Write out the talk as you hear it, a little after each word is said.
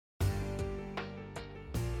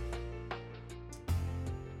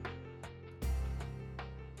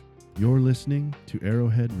You're listening to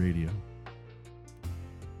Arrowhead Radio.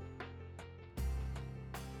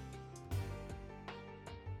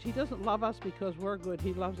 He doesn't love us because we're good.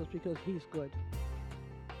 He loves us because he's good.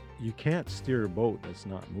 You can't steer a boat that's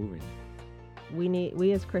not moving.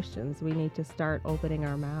 We as Christians, we need to start opening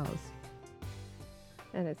our mouths.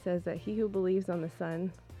 And it says that he who believes on the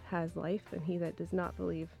Son has life, and he that does not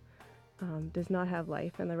believe does not have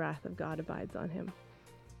life, and the wrath of God abides on him.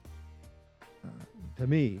 To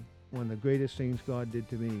me, one of the greatest things God did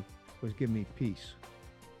to me was give me peace,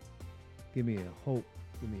 give me a hope,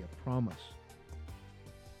 give me a promise.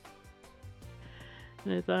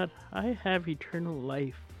 And I thought, I have eternal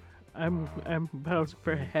life. I'm bound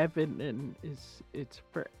for heaven, and it's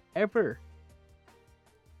forever.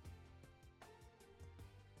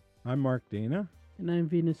 I'm Mark Dana, And I'm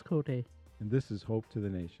Venus Cote. and this is Hope to the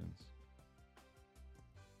Nations.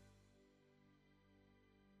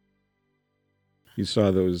 You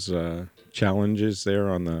saw those challenges there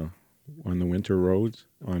on the winter roads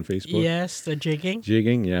on Facebook? Yes, the jigging.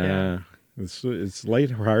 Jigging, yeah. It's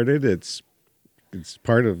lighthearted. It's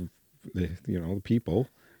part of the people,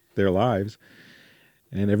 their lives,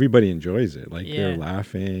 and everybody enjoys it. Like they're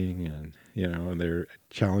laughing, and they're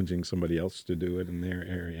challenging somebody else to do it in their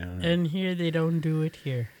area. And here they don't do it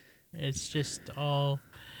here. It's just all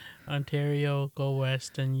Ontario, go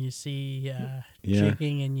west, and you see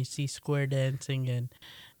jigging, and you see square dancing,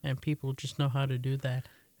 and people just know how to do that.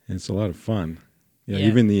 It's a lot of fun. Yeah, Yeah.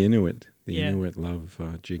 even the Inuit. The Yeah. Inuit love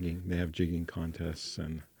jigging. They have jigging contests,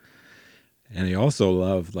 and they also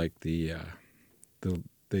love like the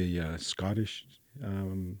Scottish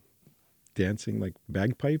dancing, like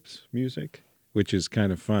bagpipes music, which is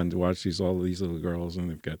kind of fun to watch. All these little girls, and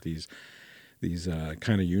they've got these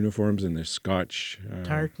kind of uniforms, and they're Scotch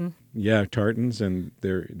Tartan. Yeah, tartans, and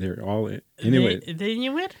they're all Inuit. The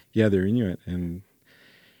Inuit? Yeah, they're Inuit, and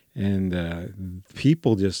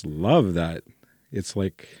people just love that. It's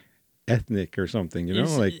like ethnic or something, they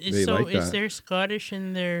like that. Is there Scottish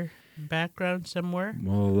in their background somewhere?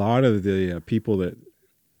 Well, a lot of the people that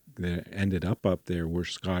ended up there were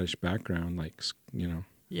Scottish background,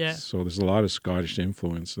 Yeah. So there's a lot of Scottish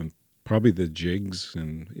influence, and probably the jigs,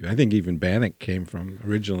 and I think even Bannock came from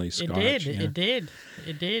originally Scotch. It did.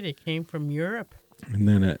 It came from Europe. And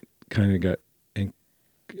then it kind of got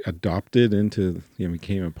adopted into,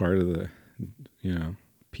 became a part of the,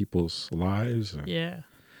 people's lives. Yeah.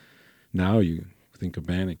 Now you think of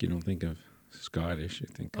Bannock, you don't think of Scottish. You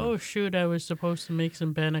think Oh, of shoot, I was supposed to make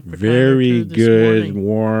some bannock for very this good, morning.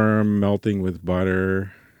 warm, melting with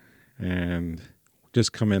butter, and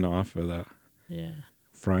just coming off of the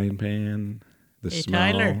frying pan, the Hey,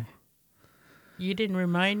 smell. Tyler. You didn't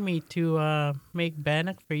remind me to make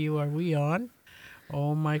bannock for you. Are we on?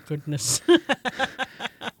 Oh, my goodness.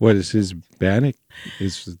 What is his Bannock?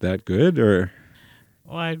 Is that good, or?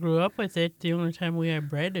 Well, I grew up with it. The only time we had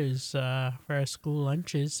bread is for our school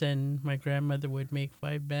lunches, and my grandmother would make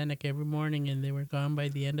 5 bannock every morning, and they were gone by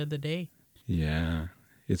the end of the day. Yeah,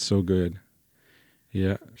 it's so good.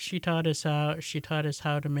 Yeah. She taught us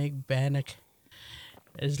how to make bannock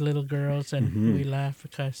as little girls, and we laughed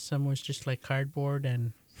because some was just like cardboard,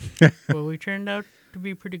 and well, we turned out to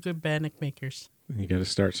be pretty good bannock makers. You got to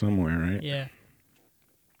start somewhere, right? Yeah.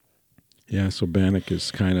 Yeah, so Bannock is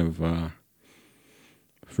kind of,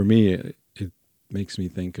 for me, it makes me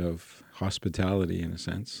think of hospitality in a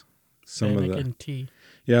sense. Bannock and tea.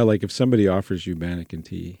 Yeah, like if somebody offers you Bannock and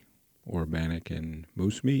tea or Bannock and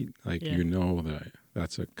moose meat, that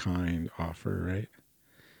that's a kind offer, right?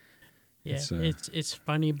 Yeah, it's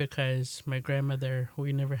funny because my grandmother,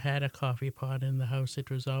 we never had a coffee pot in the house. It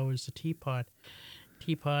was always a teapot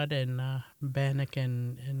and bannock,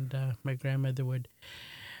 and my grandmother would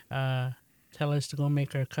tell us to go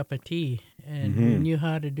make her a cup of tea, and we knew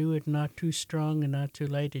how to do it, not too strong and not too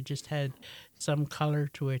light. It just had some color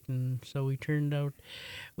to it, and so we turned out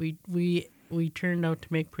to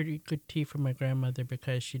make pretty good tea for my grandmother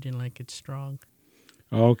because she didn't like it strong.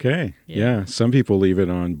 Okay. Yeah. Some people leave it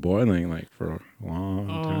on boiling for a long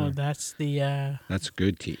time. Oh, that's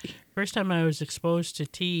good tea. First time I was exposed to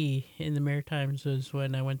tea in the Maritimes was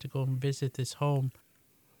when I went to go and visit this home.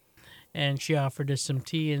 And she offered us some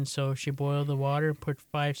tea, and so she boiled the water, put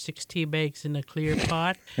 5-6 tea bags in a clear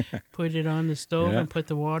pot, put it on the stove, and put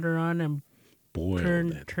the water on, and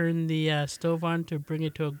turn the stove on to bring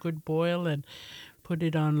it to a good boil, and put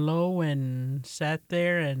it on low, and sat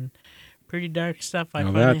there, and pretty dark stuff. I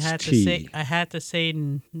had to say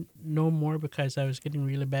no more because I was getting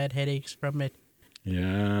really bad headaches from it.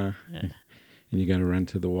 Yeah. And you got to run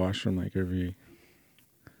to the washroom every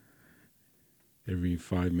every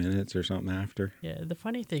 5 minutes or something after. Yeah, the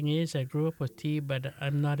funny thing is, I grew up with tea, but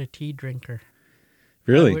I'm not a tea drinker.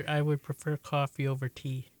 Really? I would prefer coffee over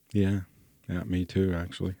tea. Yeah. Yeah, me too,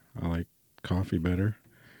 actually. I like coffee better.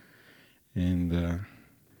 And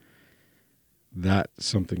that's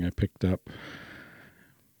something I picked up,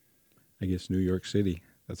 I guess, New York City.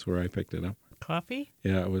 That's where I picked it up. Coffee?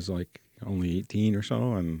 Yeah, it was like only 18 or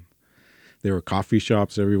so, and there were coffee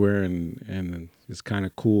shops everywhere, and it's kind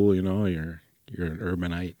of cool, you know. You're an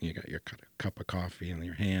urbanite, and you got your cup of coffee in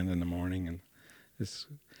your hand in the morning, and it's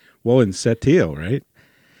in Sept-Îles, right?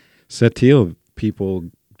 Sept-Îles,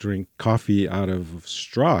 people drink coffee out of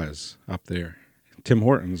straws up there. Tim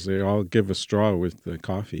Hortons, they all give a straw with the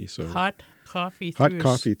coffee. So Hot coffee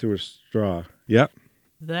through a straw. Yep.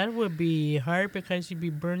 That would be hard because you'd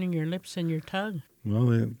be burning your lips and your tongue.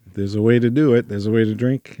 Well, there's a way to do it. There's a way to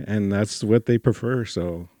drink, and that's what they prefer.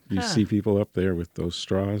 So you see people up there with those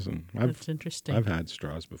straws, and That's interesting. I've had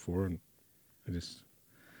straws before, and I just,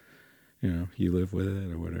 you live with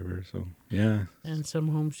it or whatever. So yeah. And some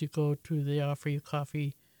homes you go to, they offer you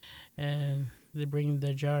coffee, and they bring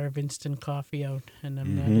the jar of instant coffee out. And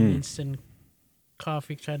I'm not an instant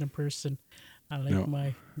coffee kind of person. I like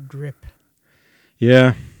my drip.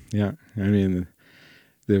 Yeah, yeah. I mean,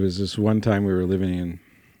 there was this one time we were living in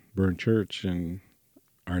Burn Church, and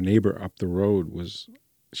our neighbor up the road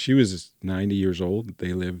she was 90 years old.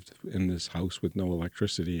 They lived in this house with no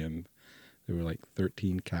electricity, and there were like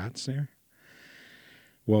 13 cats there.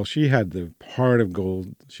 Well, she had the heart of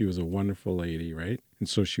gold. She was a wonderful lady, right? And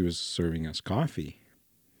so she was serving us coffee.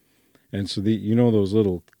 And so those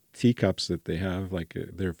little teacups that they have, like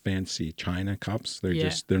they're fancy china cups.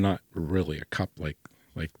 They're not really a cup like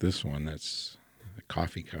this one. That's a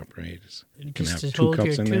coffee cup, right? You can Just have to 2 hold cups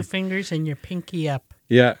your in two there. fingers and your pinky up.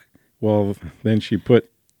 Yeah. Well, then she put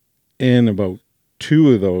in about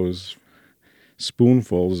 2 of those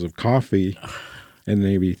spoonfuls of coffee and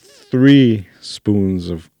maybe 3 spoons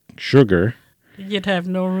of sugar. You'd have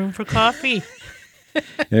no room for coffee.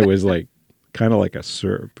 It was like kind of like a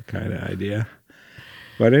syrup kind of idea.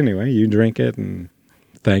 But anyway, you drink it and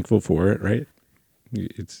thankful for it, right?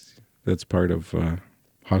 That's part of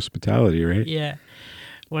hospitality, right? Yeah.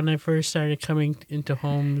 When I first started coming into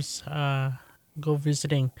homes, go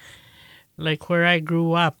visiting, like where I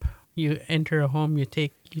grew up, you enter a home, you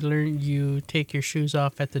take your shoes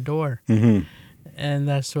off at the door. Mm-hmm. And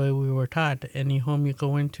that's the way we were taught. Any home you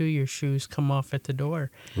go into, your shoes come off at the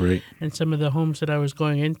door. Right. And some of the homes that I was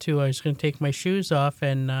going into, I was going to take my shoes off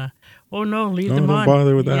and, leave them don't on.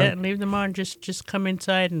 bother with that. Yeah, leave them on. Just come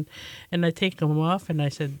inside. And I take them off. And I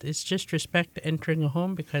said, it's just respect entering a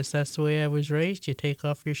home because that's the way I was raised. You take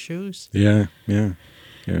off your shoes. Yeah.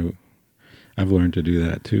 I've learned to do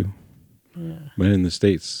that too. Yeah. But in the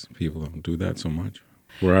States, people don't do that so much.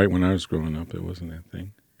 When I was growing up, it wasn't that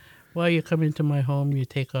thing. Well, you come into my home, you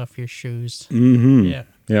take off your shoes. Mm-hmm. Yeah.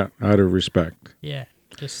 Yeah, out of respect. Yeah.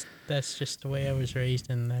 That's just the way I was raised,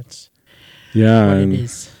 and that's what it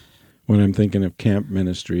is. When I'm thinking of camp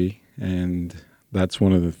ministry, and that's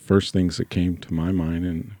one of the first things that came to my mind,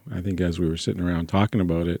 and I think as we were sitting around talking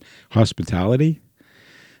about it, hospitality,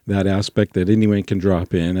 that aspect that anyone can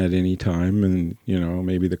drop in at any time, and,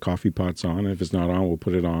 maybe the coffee pot's on. If it's not on, we'll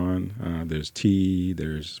put it on. There's tea,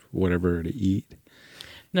 there's whatever to eat.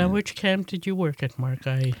 Now, which camp did you work at, Mark?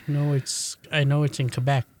 I know it's in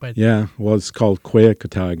Quebec, but Yeah, well, it's called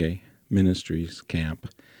Queyakotage Ministries Camp.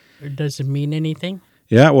 does it mean anything?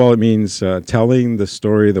 Yeah, well, it means telling the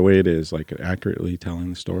story the way it is, like accurately telling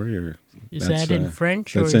the story. Or Is that in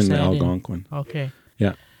French or that's is in that Algonquin. Okay.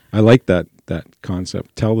 Yeah, I like that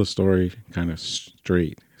concept. Tell the story kind of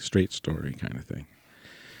straight story kind of thing.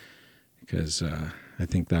 Because I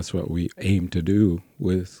think that's what we aim to do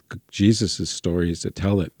with Jesus' stories, to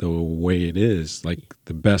tell it the way it is, like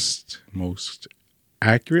the best, most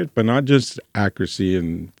accurate, but not just accuracy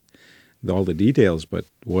in all the details, but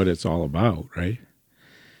what it's all about, right?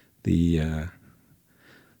 The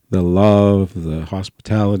love, the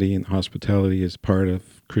hospitality, and hospitality is part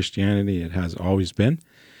of Christianity. It has always been.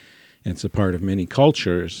 It's a part of many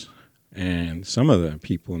cultures, and some of the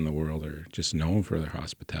people in the world are just known for their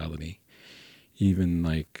hospitality. Even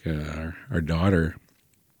like our daughter,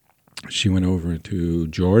 she went over to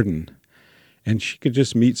Jordan, and she could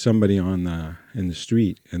just meet somebody in the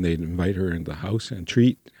street, and they'd invite her into the house and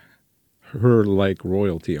treat her like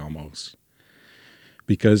royalty almost.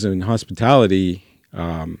 Because in hospitality,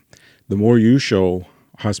 the more you show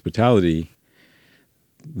hospitality,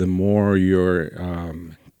 the more you're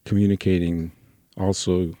communicating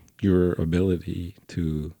also your ability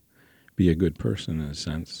to be a good person in a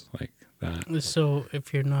sense like that. So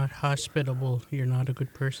if you're not hospitable, you're not a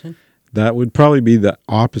good person? that would probably be the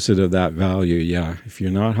opposite of that value. Yeah, if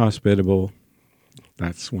you're not hospitable,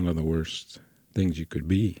 that's one of the worst things you could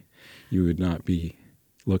be. You would not be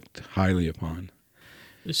looked highly upon.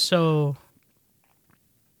 So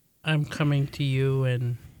I'm coming to you,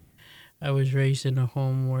 and I was raised in a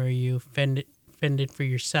home where you fended for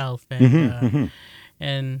yourself, and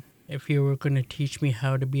and if you were going to teach me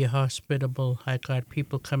how to be hospitable, I got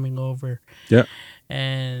people coming over, Yeah.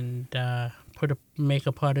 and make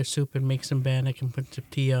a pot of soup and make some bannock and put some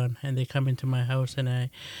tea on, and they come into my house, and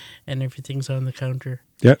everything's on the counter.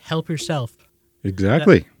 Yeah. Help yourself.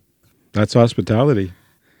 Exactly. That's hospitality.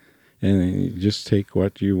 And you just take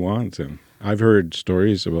what you want. And I've heard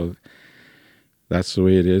stories about that's the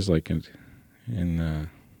way it is, like in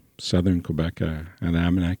southern Quebec, an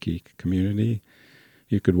Abenaki community.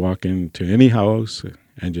 You could walk into any house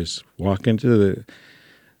and just walk into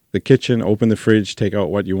the kitchen, open the fridge, take out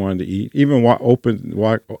what you wanted to eat, even open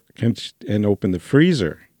the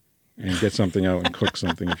freezer and get something out and cook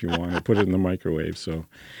something if you want, or put it in the microwave. So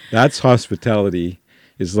that's hospitality,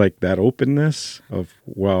 is like that openness of,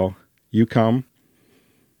 well, you come,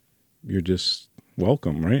 you're just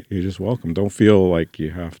welcome, right? You're just welcome. Don't feel like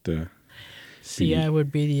you have to. See, I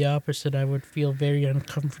would be the opposite. I would feel very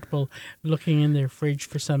uncomfortable looking in their fridge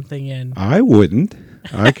for something, and I wouldn't.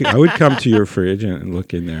 I would come to your fridge and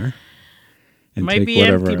look in there. And might take be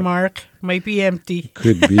whatever. empty, Mark. Might be empty. It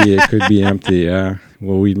could be empty, yeah.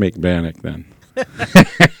 Well, we'd make bannock then.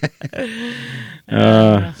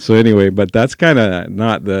 So anyway, but that's kind of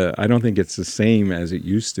not I don't think it's the same as it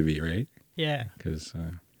used to be, right? Yeah. Because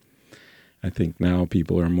I think now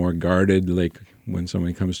people are more guarded. Like when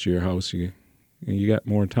somebody comes to your house, you got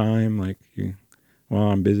more time. Like,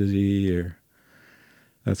 I'm busy, or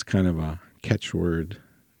that's kind of a catchword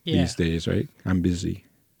these days, right? I'm busy.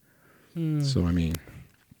 So, I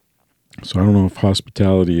don't know if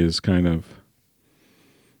hospitality is kind of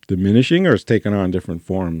diminishing or it's taken on different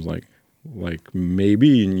forms, like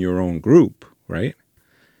maybe in your own group, right?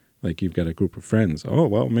 Like you've got a group of friends. Oh,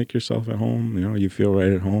 well, make yourself at home. You feel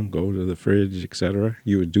right at home, go to the fridge, etc.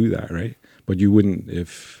 You would do that, right? But you wouldn't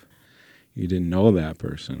if you didn't know that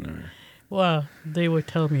person. Or Well, they would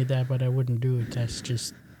tell me that, but I wouldn't do it. That's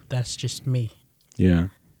just me. Yeah.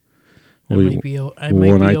 I Well, might be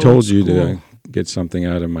when I old told you school. to get something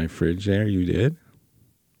out of my fridge there, you did?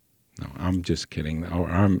 No, I'm just kidding. Or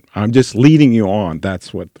I'm just leading you on.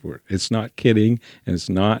 That's what it's not kidding, and it's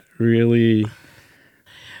not really.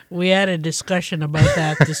 We had a discussion about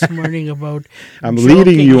that this morning about I'm joking.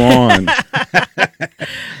 leading you on.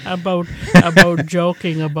 about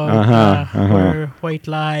joking about where white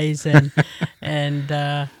lies, and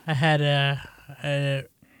I had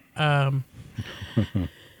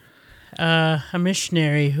a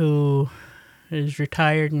missionary who is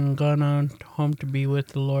retired and gone on home to be with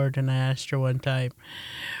the Lord, and I asked her one time,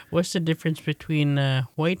 what's the difference between a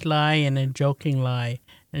white lie and a joking lie?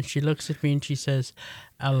 And she looks at me and she says,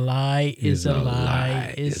 a lie is a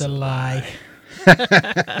lie is a lie.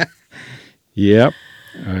 Yep,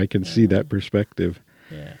 I can see that perspective.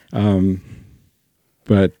 Yeah.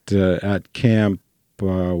 But at camp,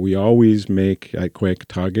 we always make, at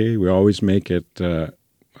Quequetage, we always make it a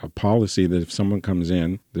policy that if someone comes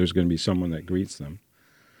in, there's going to be someone that greets them,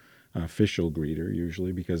 an official greeter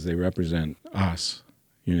usually, because they represent us.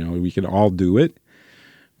 We can all do it,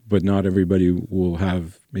 but not everybody will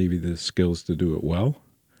have maybe the skills to do it well.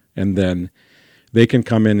 And then they can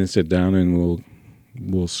come in and sit down, and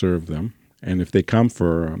we'll serve them. And if they come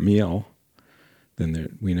for a meal,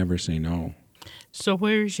 then we never say no. So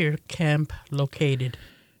where is your camp located?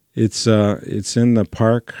 It's in the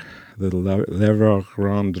park, the L'Evre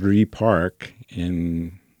Park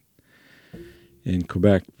in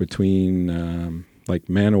Quebec, between like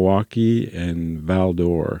Maniwaki and Val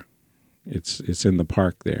d'Or. It's in the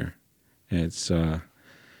park there. It's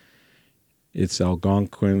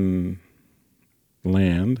Algonquin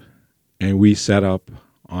land, and we set up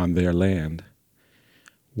on their land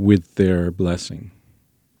with their blessing,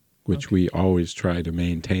 which we always try to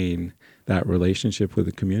maintain that relationship with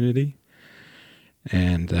the community.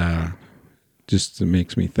 And just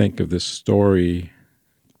makes me think of this story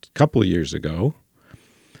a couple of years ago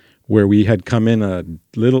where we had come in a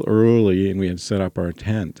little early and we had set up our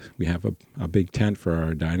tent. We have a big tent for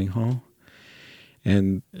our dining hall.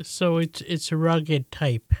 And so it's a rugged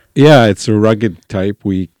type. Yeah, it's a rugged type.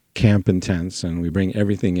 We camp in tents and we bring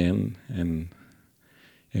everything in and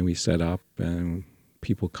we set up, and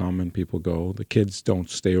people come and people go. The kids don't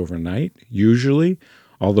stay overnight usually,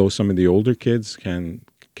 although some of the older kids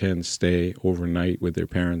can stay overnight with their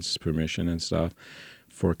parents' permission and stuff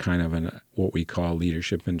for kind of what we call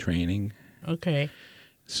leadership and training. Okay.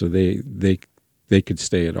 so they could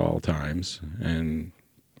stay at all times. And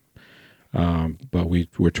but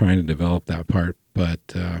we're trying to develop that part.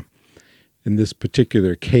 But in this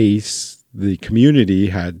particular case, the community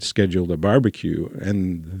had scheduled a barbecue,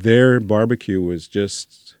 and their barbecue was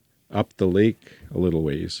just up the lake a little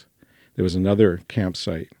ways. There was another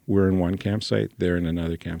campsite. We're in one campsite, they're in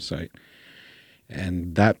another campsite.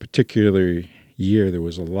 And that particular year, there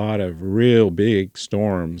was a lot of real big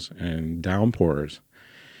storms and downpours.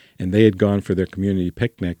 And they had gone for their community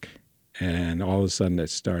picnic, and all of a sudden it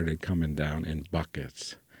started coming down in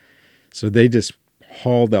buckets. So they just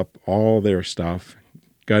hauled up all their stuff,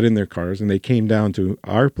 got in their cars, and they came down to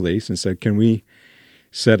our place and said, "Can we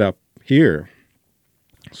set up here?"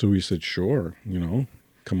 So we said, "Sure,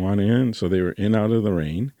 come on in." So they were in out of the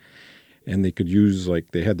rain, and they could use,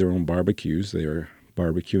 like, they had their own barbecues. They were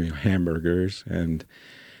barbecuing hamburgers, and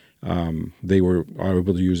they were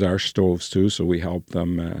able to use our stoves too, so we helped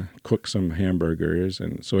them cook some hamburgers.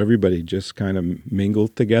 And so everybody just kind of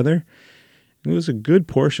mingled together. It was a good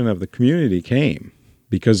portion of the community came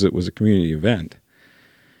because it was a community event.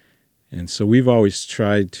 And so we've always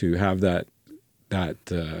tried to have that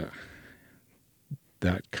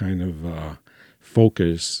kind of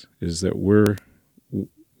focus, is that we're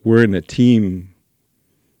in a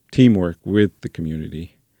teamwork with the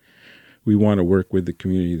community. We want to work with the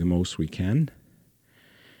community the most we can.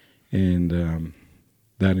 And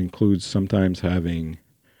that includes sometimes having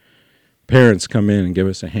parents come in and give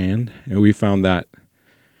us a hand. And we found that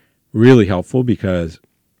really helpful, because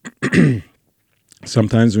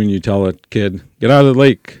sometimes when you tell a kid, "Get out of the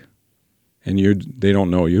lake," and they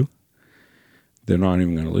don't know you, they're not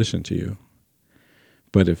even going to listen to you.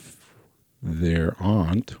 But if their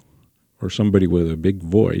aunt or somebody with a big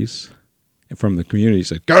voice from the community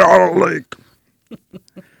said, "Get out of the lake,"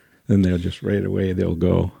 then they'll just right away, they'll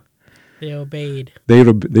go. They obeyed. They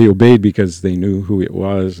obeyed because they knew who it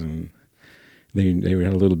was, and they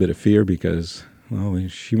had a little bit of fear because, well,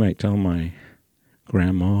 she might tell my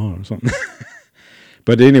grandma or something.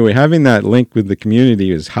 But anyway, having that link with the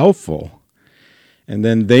community is helpful. And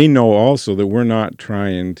then they know also that we're not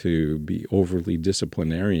trying to be overly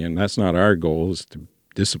disciplinarian. That's not our goal, is to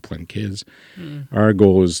discipline kids. Our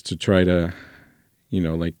goal is to try to,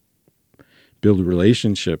 like, build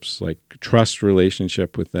relationships, like trust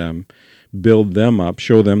relationship with them, build them up,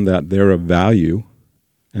 show them that they're of value.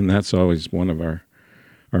 And that's always one of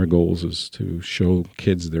our goals, is to show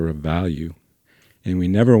kids they're of value. And we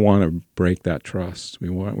never want to break that trust.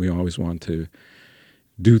 We always want to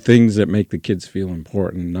do things that make the kids feel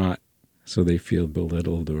important, not so they feel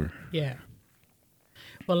belittled or... Yeah.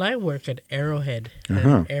 Well, I work at Arrowhead.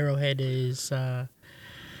 Uh-huh. Arrowhead is a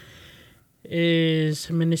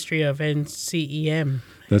ministry of NCEM.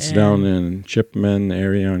 That's down in Chipman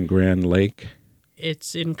area on Grand Lake.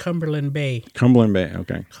 It's in Cumberland Bay. Cumberland Bay,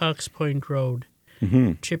 okay. Cox Point Road.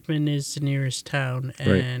 Mm-hmm. Chipman is the nearest town,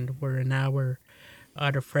 and we're an hour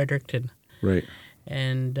out of Fredericton. Right.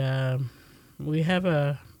 And we have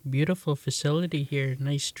a beautiful facility here,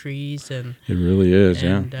 nice trees, and it really is,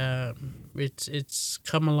 and it's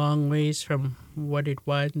come a long ways from what it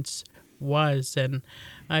once was. And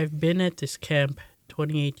I've been at this camp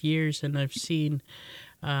 28 years, and I've seen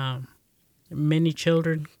many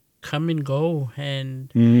children come and go,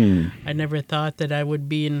 and I never thought that I would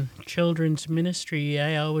be in children's ministry.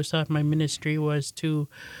 I always thought my ministry was to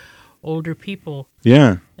older people,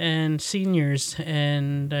 and seniors,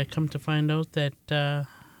 and I come to find out that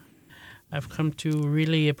I've come to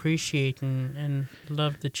really appreciate and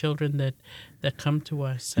love the children that come to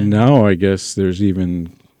us. And now I guess there's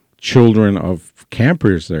even children of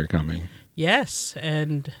campers that are coming. Yes,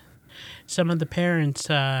 and some of the parents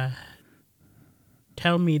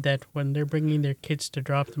tell me that when they're bringing their kids to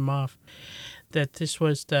drop them off, that this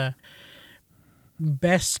was the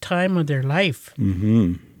best time of their life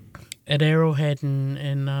at Arrowhead,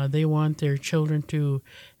 and they want their children to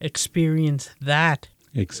experience that.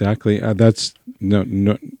 Exactly. That's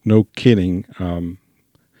no kidding.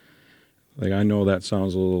 Like, I know that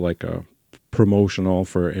sounds a little like a promotional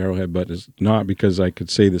for Arrowhead, but it's not, because I could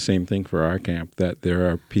say the same thing for our camp, that there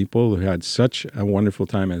are people who had such a wonderful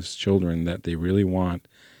time as children that they really want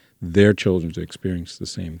their children to experience the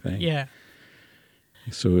same thing. Yeah.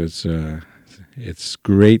 So it's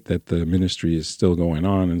great that the ministry is still going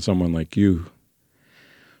on, and someone like you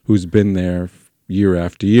who's been there year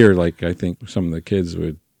after year, like, I think some of the kids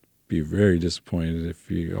would be very disappointed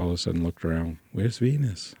if you all of a sudden looked around, where's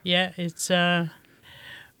Venus? Yeah, it's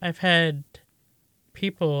I've had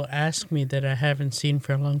people ask me that I haven't seen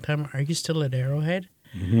for a long time, "Are you still at Arrowhead?"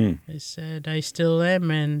 Mm-hmm. I said, I still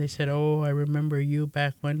am. And they said, oh, I remember you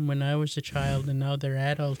back when I was a child, and now they're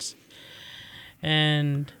adults.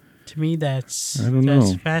 And to me, that's I don't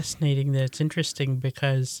know. fascinating. That's interesting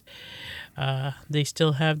because they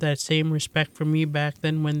still have that same respect for me back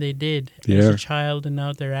then when they did as Yeah. a child, and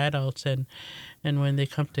now they're adults. And when they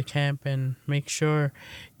come to camp, and make sure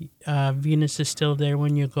Venus is still there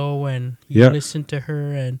when you go, and you Yeah. listen to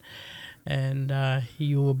her, and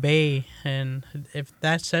you obey. And if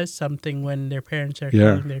that says something when their parents are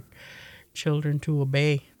Yeah. telling their children to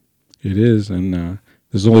obey. It is, and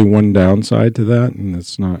there's only one downside to that, and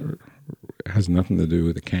it has nothing to do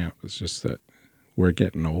with the camp. It's just that we're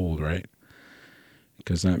getting old, right?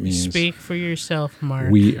 Because that means Speak for yourself, Mark.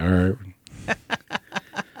 we are.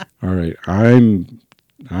 All right, I'm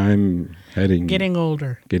heading Getting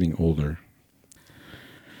older. getting older.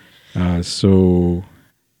 So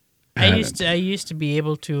I used to be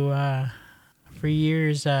able to. For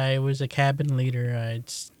years, I was a cabin leader. I'd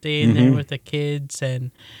stay in there with the kids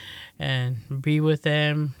and be with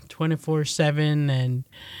them 24/7.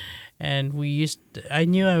 And I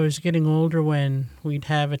knew I was getting older when we'd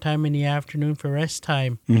have a time in the afternoon for rest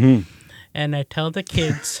time. Mhm. And I tell the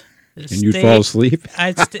kids, and you'd fall asleep.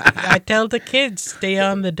 I tell the kids, stay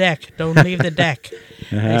on the deck. Don't leave the deck.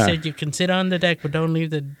 They said, you can sit on the deck, but don't leave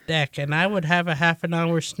the deck. And I would have a half an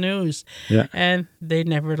hour snooze. Yeah. And they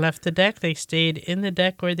never left the deck. They stayed in the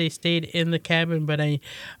deck or they stayed in the cabin. But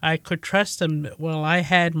I could trust them. Well, I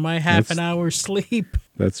had my half an hour sleep.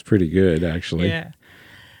 That's pretty good, actually. Yeah.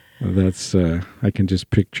 That's I can just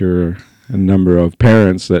picture a number of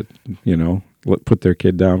parents that put their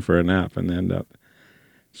kid down for a nap and end up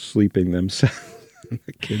sleeping themselves.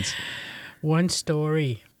 The kids. One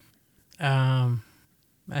story.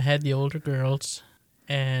 I had the older girls,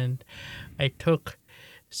 and I took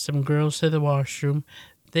some girls to the washroom.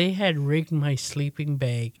 They had rigged my sleeping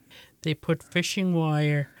bag. They put fishing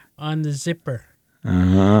wire on the zipper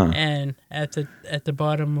and at the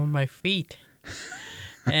bottom of my feet.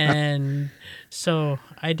 And so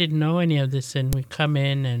I didn't know any of this, and we come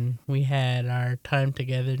in and we had our time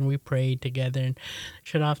together and we prayed together and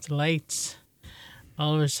shut off the lights.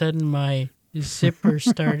 All of a sudden my zipper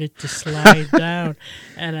started to slide down,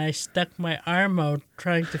 and I stuck my arm out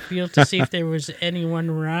trying to feel to see if there was anyone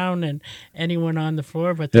around and anyone on the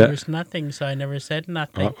floor, but there was nothing, so I never said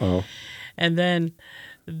nothing. Uh-oh. And then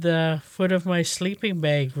the foot of my sleeping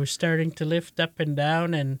bag was starting to lift up and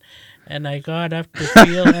down, and I got up to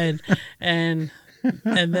feel and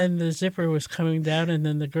then the zipper was coming down, and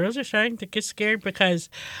then the girls are starting to get scared because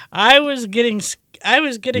I was getting scared.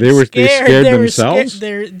 They scared themselves?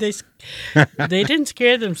 They didn't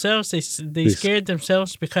scare themselves. They scared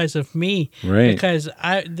themselves because of me. Right. Because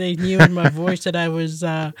they knew in my voice that I was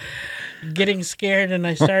getting scared, and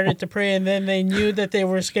I started to pray, and then they knew that they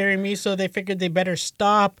were scaring me, so they figured they better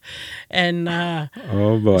stop. And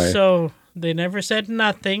oh boy. So they never said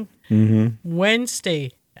nothing. Mm-hmm.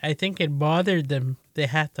 Wednesday, I think it bothered them. They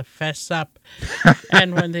had to fess up.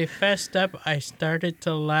 And when they fessed up, I started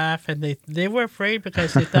to laugh, and they were afraid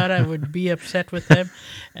because they thought I would be upset with them.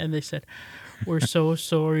 And they said, we're so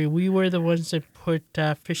sorry. We were the ones that put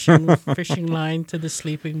fishing line to the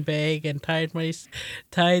sleeping bag and tied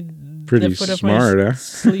Pretty the foot of smart, my huh?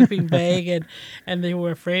 sleeping bag, and they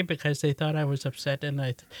were afraid because they thought I was upset. And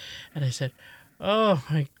I said, oh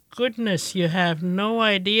my goodness, you have no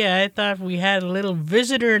idea. I thought we had a little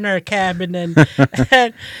visitor in our cabin, and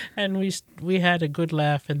we had a good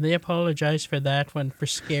laugh, and they apologized for that one, for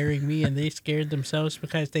scaring me, and they scared themselves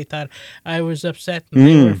because they thought I was upset, and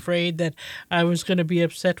they were afraid that I was going to be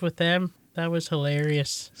upset with them. That was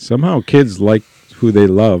hilarious. Somehow kids like who they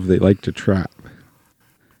love. They like to trap.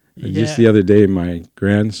 Just the other day, my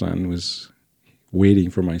grandson was waiting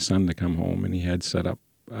for my son to come home, and he had set up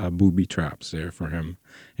booby traps there for him,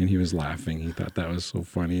 and he was laughing. He thought that was so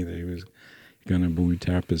funny that he was going to booby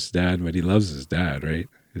trap his dad, but he loves his dad, right?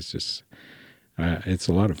 It's just, it's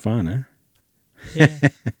a lot of fun, huh?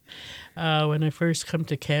 Yeah. When I first come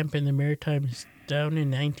to camp in the Maritimes down in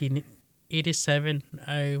 1987,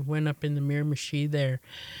 I went up in the Miramichi there,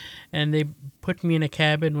 and they put me in a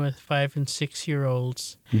cabin with 5 and 6 year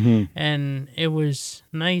olds, and it was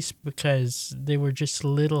nice because they were just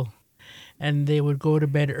little. And they would go to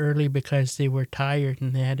bed early because they were tired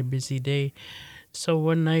and they had a busy day. So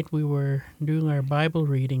one night we were doing our Bible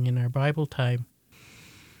reading in our Bible time.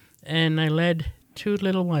 And I led 2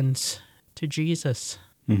 little ones to Jesus.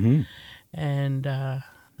 Mm-hmm.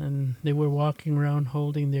 And they were walking around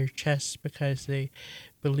holding their chests because they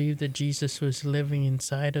believed that Jesus was living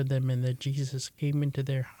inside of them and that Jesus came into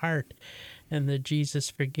their heart and that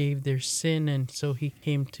Jesus forgave their sin, and so he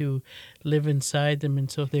came to live inside them,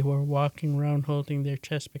 and so they were walking around holding their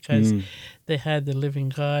chest because they had the living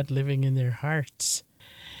God living in their hearts.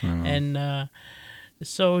 And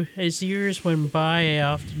so as years went by, I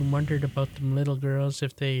often wondered about them little girls,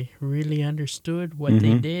 if they really understood what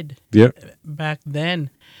they did back then.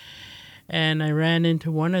 And I ran into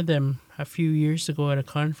one of them a few years ago at a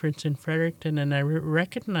conference in Fredericton, and I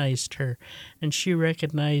recognized her, and she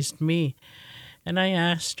recognized me. And I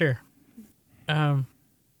asked her,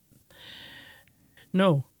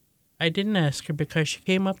 no, I didn't ask her, because she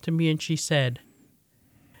came up to me and she said,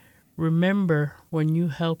 remember when you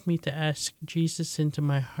helped me to ask Jesus into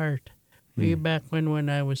my heart, way back when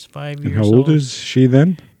I was 5 years old. How old is she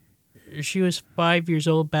then? She was 5 years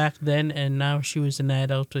old back then, and now she was an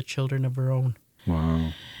adult with children of her own.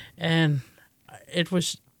 Wow. And it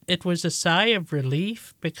was a sigh of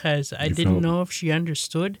relief, because I didn't know if she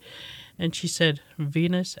understood. And she said,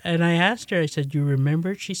 Venus, and I asked her, I said, you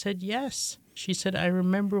remember? She said, yes. She said, I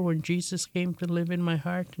remember when Jesus came to live in my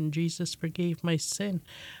heart and Jesus forgave my sin.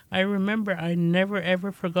 I remember. I never,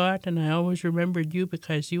 ever forgot, and I always remembered you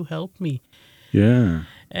because you helped me. Yeah.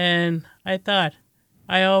 And I thought,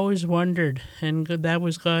 I always wondered, and that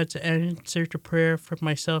was God's answer to prayer for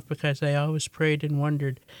myself, because I always prayed and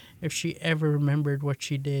wondered if she ever remembered what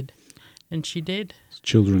she did. And she did.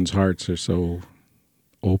 Children's hearts are so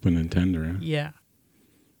open and tender. Huh? Yeah.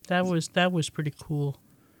 That was pretty cool.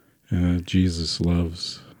 Jesus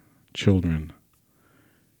loves children.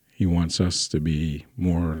 He wants us to be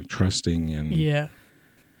more trusting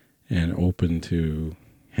and open to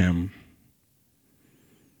him.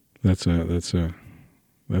 That's a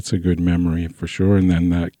good memory for sure. And then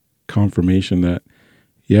that confirmation that,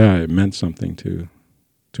 it meant something to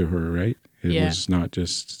her, right? It was not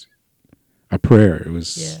just a prayer. It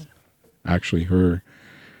was actually her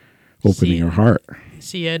opening her heart.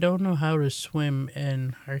 See, I don't know how to swim,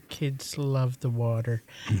 and our kids love the water.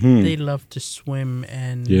 They love to swim,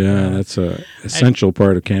 and that's a essential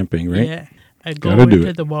part of camping, right? Yeah, I go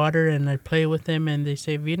into the water and I play with them, and they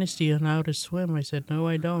say, Venus, do you know how to swim? I said, no,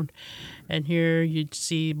 I don't. And here you'd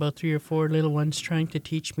see about 3 or 4 little ones trying to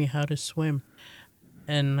teach me how to swim.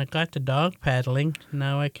 And I got the dog paddling.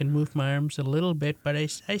 Now I can move my arms a little bit, but I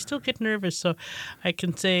still get nervous. So I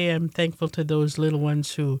can say I'm thankful to those little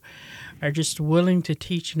ones who are just willing to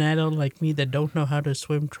teach an adult like me that don't know how to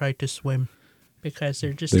swim, try to swim. Because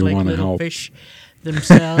they're just like little fish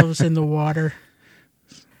themselves in the water.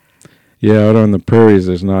 Yeah, out on the prairies,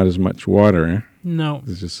 there's not as much water. Eh? No.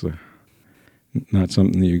 It's just not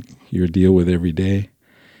something you deal with every day.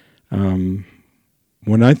 When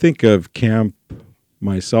I think of camp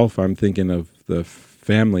myself, I'm thinking of the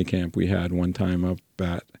family camp we had one time up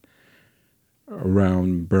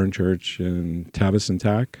around Burn Church in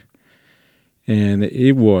Tavistock. And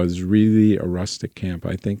it was really a rustic camp.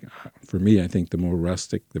 I think, for me, the more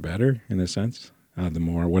rustic, the better, in a sense.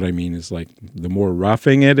 What I mean is, like, the more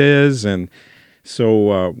roughing it is. And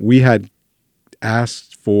so we had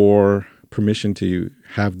asked for permission to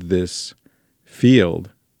have this field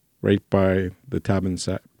right by the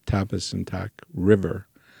Tavistock River,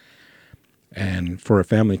 and for a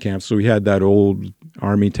family camp. So we had that old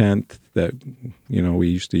army tent that we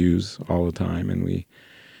used to use all the time, and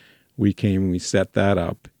we came, we set that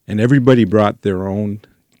up, and everybody brought their own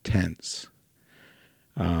tents.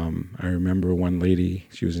 I remember one lady,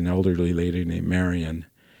 she was an elderly lady named Marion,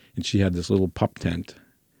 and she had this little pup tent,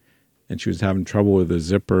 and she was having trouble with the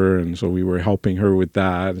zipper, and so we were helping her with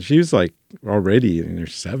that. She was like already in her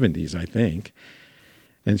 70s, I think.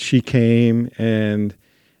 And she came, and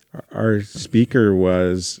our speaker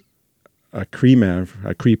was a Cree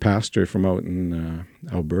pastor from out in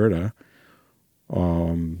Alberta,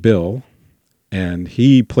 Bill, and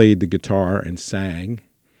he played the guitar and sang.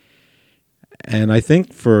 And I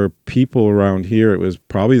think for people around here, it was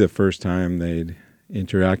probably the first time they'd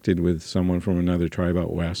interacted with someone from another tribe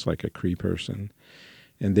out west, like a Cree person,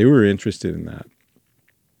 and they were interested in that.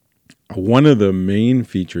 One of the main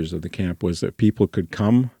features of the camp was that people could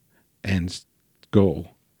come and go.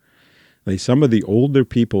 Like, some of the older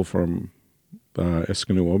people from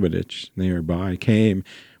Escanoobaditch nearby came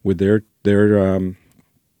with their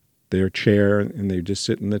chair, and they just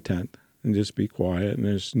sit in the tent and just be quiet and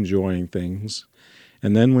just enjoying things.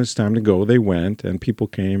 And then when it's time to go, they went, and people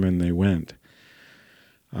came and they went.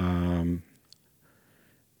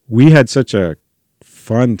 We had such a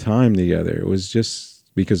fun time together. It was just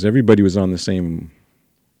because everybody was on the same,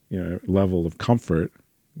 level of comfort.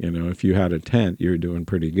 If you had a tent, you were doing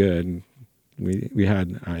pretty good. We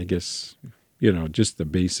had, I guess, just the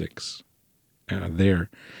basics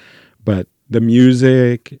there. But the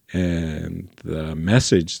music and the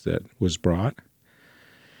message that was brought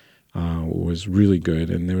was really good.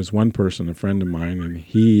 And there was one person, a friend of mine, and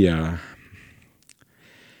he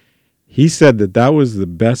said that was the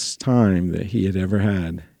best time that he had ever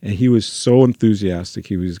had. And he was so enthusiastic.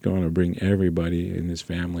 He was going to bring everybody in his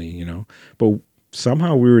family, you know. But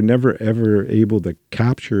somehow we were never, ever able to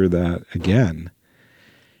capture that again.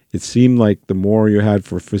 It seemed like the more you had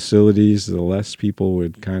for facilities, the less people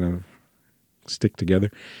would kind of stick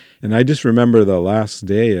together. And I just remember the last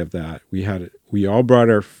day of that, we all brought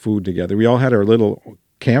our food together. We all had our little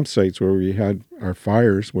campsites where we had our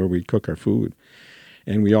fires where we'd cook our food.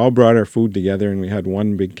 And we all brought our food together, and we had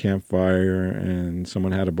one big campfire, and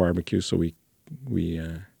someone had a barbecue, so we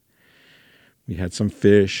had some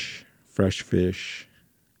fish, fresh fish,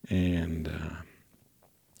 and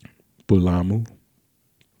bulamu,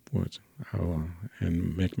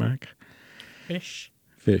 and Micmac.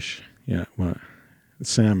 Fish, yeah,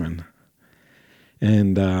 salmon.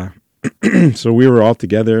 And so we were all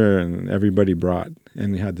together, and everybody brought,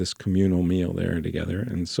 and we had this communal meal there together.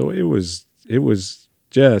 And so it was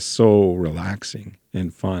just so relaxing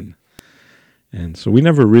and fun. And so we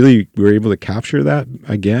never really were able to capture that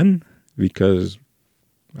again, because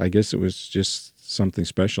I guess it was just something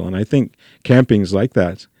special. And I think camping's like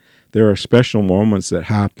that. There are special moments that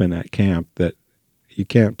happen at camp that you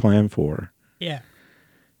can't plan for. Yeah.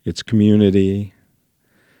 It's community.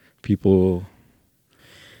 People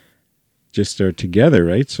just are together,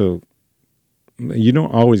 right? So you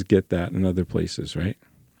don't always get that in other places, right?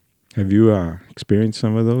 Have you experienced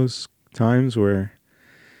some of those times where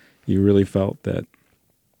you really felt that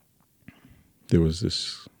there was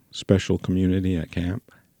this special community at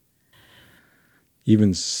camp?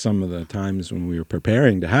 Even some of the times when we were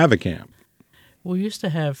preparing to have a camp. We used to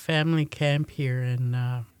have family camp here,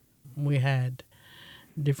 and we had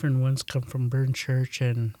different ones come from Burn Church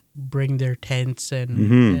and bring their tents,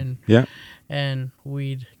 and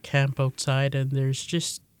we'd camp outside. And there's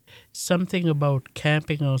just something about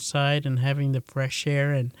camping outside and having the fresh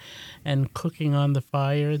air and cooking on the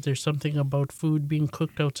fire. There's something about food being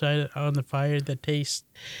cooked outside on the fire that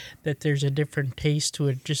there's a different taste to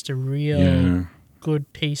it, just a real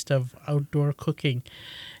good taste of outdoor cooking.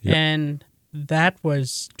 Yep. And that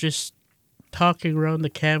was just talking around the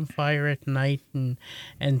campfire at night and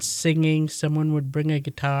singing. Someone would bring a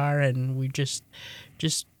guitar, and we just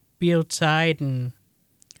be outside. And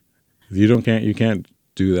you can't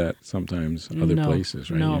do that sometimes other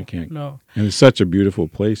places, right? No, you can't. No. And it's such a beautiful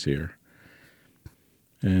place here.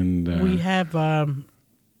 And we have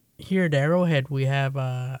here at Arrowhead, we have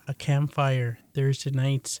a campfire Thursday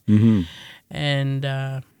nights,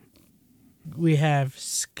 and we have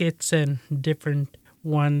skits and different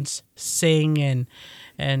ones sing,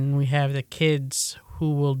 and we have the kids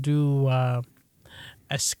who will do a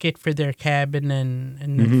skit for their cabin,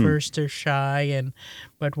 and at first they're shy,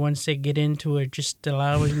 but once they get into it, just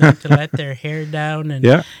allowing them to let their hair down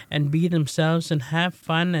and be themselves and have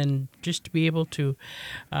fun, and just to be able to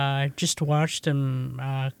just watch them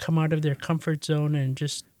come out of their comfort zone and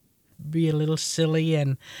just be a little silly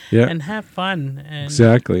and have fun. And,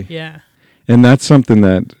 exactly. Yeah. And that's something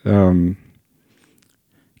that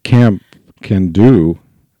camp can do,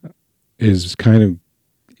 is kind of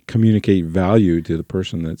communicate value to the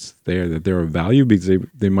person that's there, that they're of value, because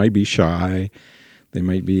they might be shy. They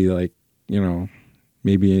might be like,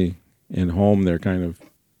 maybe in home they're kind of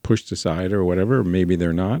pushed aside or whatever. Maybe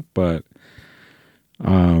they're not. But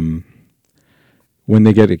when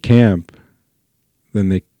they get to camp, then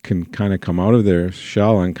they can kind of come out of their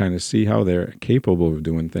shell and kind of see how they're capable of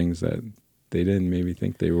doing things that they didn't maybe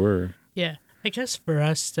think they were. Yeah. I guess for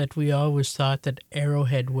us, that we always thought that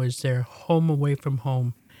Arrowhead was their home away from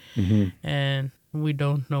home. And we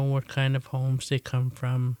don't know what kind of homes they come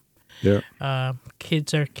from. Yeah.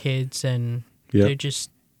 Kids are kids, and they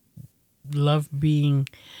just love being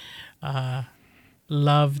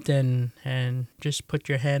loved, and just put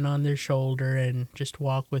your hand on their shoulder and just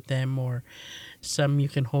walk with them, or some you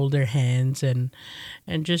can hold their hands, and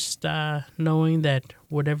just knowing that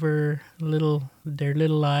whatever their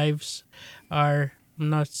little lives are,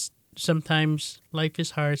 not. Sometimes life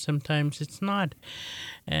is hard, sometimes it's not.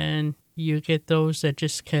 And you get those that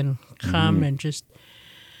just can come and just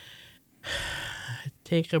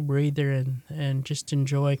take a breather and just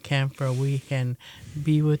enjoy camp for a week and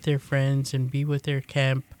be with their friends and be with their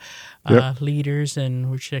camp leaders, and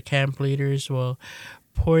which the camp leaders will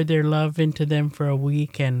pour their love into them for a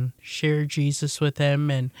week and share Jesus with them.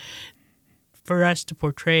 And for us to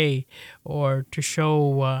portray or to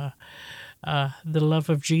show the love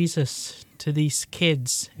of Jesus to these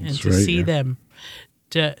kids, and to see them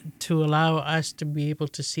to allow us to be able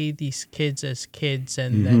to see these kids as kids,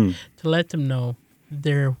 and Mm-hmm. that, to let them know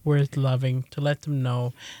they're worth loving, to let them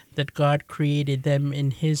know that God created them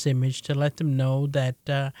in His image, to let them know that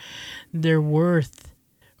they're worth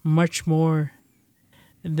much more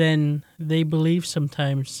than they believe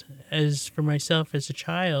sometimes. As for myself as a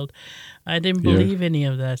child, I didn't Yeah. believe any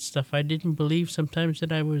of that stuff. I didn't believe sometimes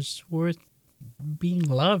that I was worth being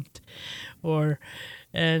loved,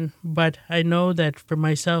 but I know that for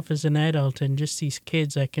myself as an adult and just these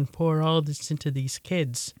kids, I can pour all this into these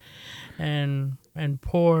kids, and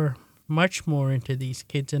pour much more into these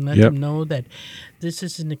kids, and let Yep. them know that this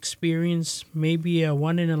is an experience, maybe a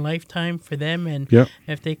one in a lifetime for them. And Yep.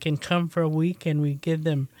 if they can come for a week and we give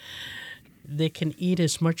them, they can eat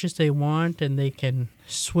as much as they want and they can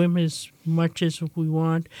swim as much as we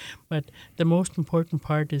want. But the most important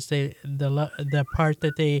part is the part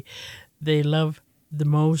that they love the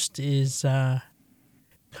most is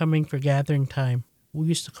coming for gathering time. We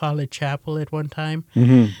used to call it chapel at one time,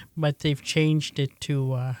 Mm-hmm. but they've changed it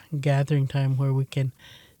to gathering time, where we can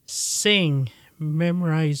sing,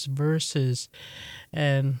 memorize verses,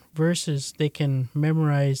 and verses they can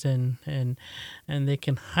memorize, and they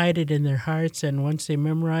can hide it in their hearts, and once they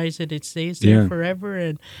memorize it, it stays there Yeah.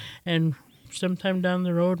 forever, and sometime down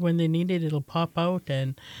the road when they need it, it'll pop out,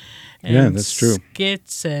 and Yeah, that's true.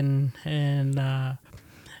 skits and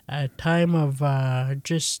a time of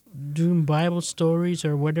just doing Bible stories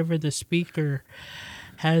or whatever the speaker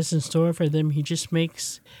has in store for them. He just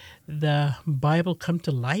makes the Bible come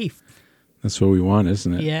to life. That's what we want,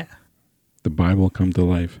 isn't it? Yeah. The Bible come to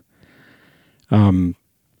life.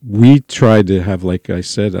 We tried to have, like I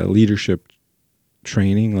said, a leadership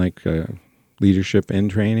training, like leadership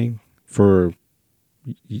and training for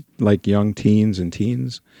like young teens and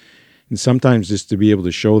teens. And sometimes just to be able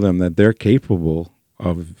to show them that they're capable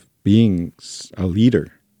of being a leader.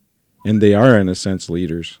 And they are, in a sense,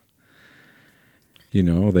 leaders. You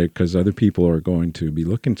know, because other people are going to be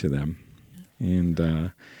looking to them.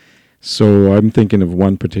 And so I'm thinking of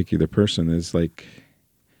one particular person is like,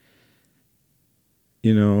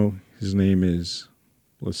 you know, his name is,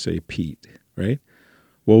 let's say, Pete, right?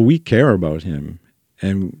 Well, we care about him,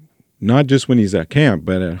 and not just when he's at camp,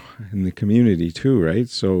 but in the community too, right?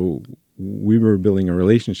 So we were building a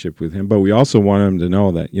relationship with him, but we also want him to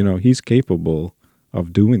know that, you know, he's capable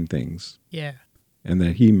of doing things, Yeah. and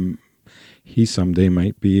that he someday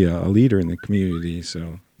might be a leader in the community.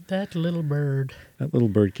 So That little bird. that little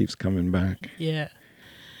bird keeps coming back. Yeah.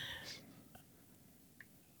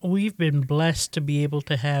 We've been blessed to be able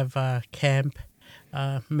to have camp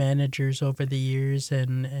managers over the years,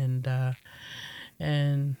 and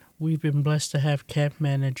we've been blessed to have camp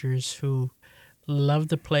managers who love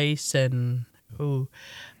the place and who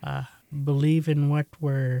believe in what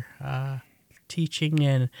we're teaching,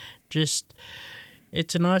 and just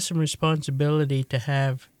it's an awesome responsibility to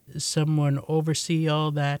have someone oversee all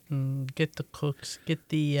that and get the cooks, get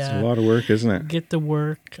the It's a lot of work, isn't it? get the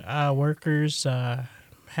workers,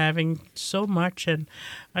 having so much, and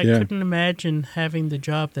I Yeah. couldn't imagine having the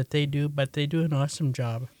job that they do, but they do an awesome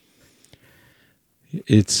job.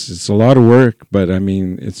 It's a lot of work, but I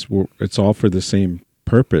mean, it's all for the same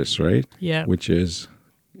purpose, right? Yeah. Which is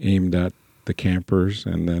aimed at the campers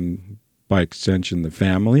and then by extension the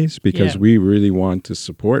families, because Yeah. we really want to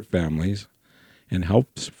support families and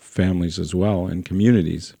help families as well and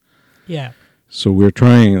communities. Yeah. So we're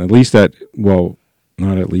trying, at least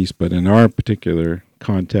not at least, but in our particular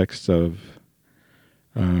context of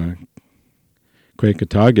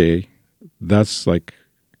Kwekatage, that's like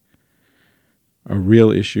a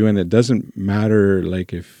real issue, and it doesn't matter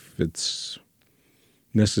like if it's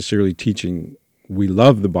necessarily teaching. We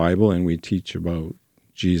love the Bible and we teach about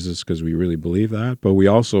Jesus because we really believe that, but we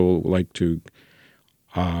also like to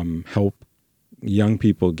help young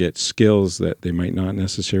people get skills that they might not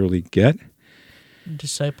necessarily get.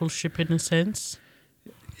 Discipleship in a sense.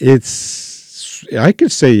 I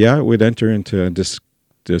could say, yeah, it would enter into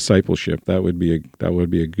discipleship. That would be a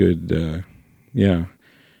good,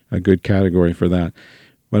 a good category for that.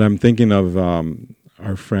 But I'm thinking of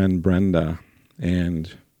our friend Brenda,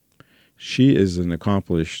 and she is an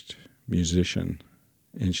accomplished musician,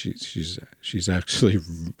 and she's actually,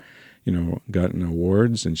 you know, gotten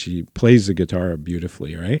awards, and she plays the guitar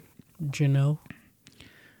beautifully, right? Do you know?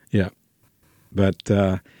 Yeah.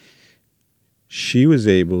 But she was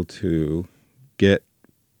able to get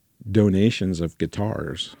donations of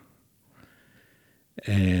guitars.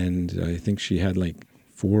 And I think she had like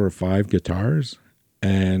 4 or 5 guitars.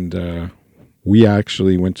 And we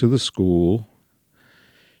actually went to the school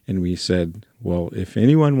and we said, well, if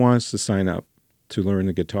anyone wants to sign up to learn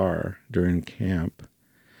the guitar during camp,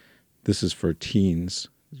 this is for teens.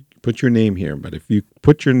 Put your name here, but if you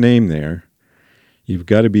put your name there, you've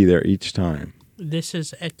got to be there each time. This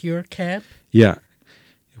is at your camp? Yeah,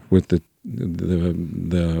 with the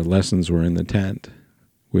lessons were in the tent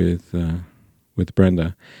with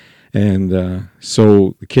Brenda, and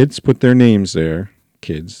so the kids put their names there.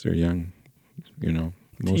 Kids, they're young,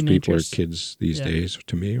 most people are Teenagers. kids these days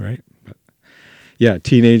to me, right? But yeah,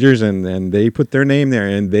 teenagers, and they put their name there,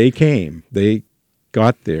 and they came. They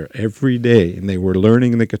got there every day, and they were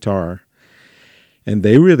learning the guitar, and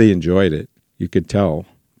they really enjoyed it. You could tell,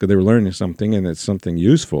 because they were learning something, and it's something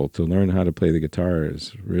useful. To learn how to play the guitar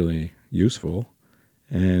is really useful,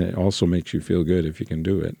 and it also makes you feel good if you can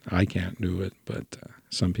do it. I can't do it, but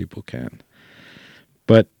some people can.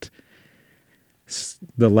 But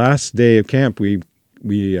the last day of camp, we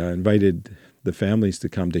invited the families to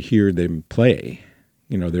come to hear them play.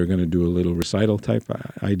 They're going to do a little recital type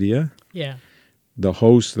idea. Yeah. The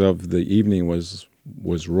host of the evening was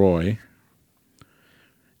Roy,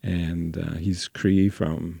 and he's Cree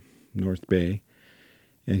from North Bay,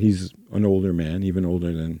 and he's an older man, even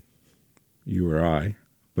older than you or I,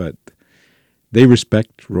 but they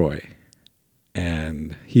respect Roy,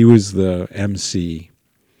 and he was the MC.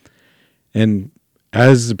 And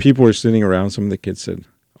as the people were sitting around, some of the kids said,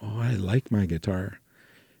 "Oh, I like my guitar.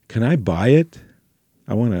 Can I buy it?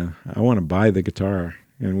 I want to buy the guitar."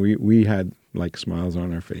 And we had like smiles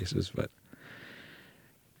on our faces, but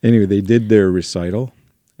anyway, they did their recital.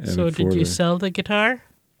 And So did you sell the guitar?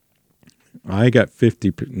 I got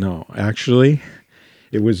 50. No, actually,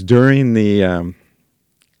 it was during the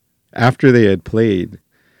after they had played.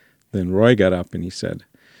 Then Roy got up and he said,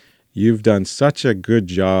 "You've done such a good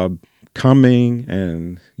job coming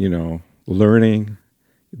and learning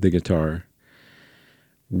the guitar.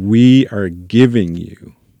 We are giving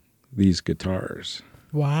you these guitars."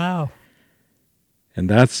 Wow. And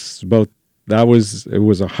it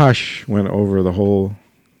was a hush went over the whole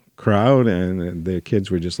crowd, and the kids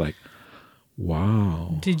were just like,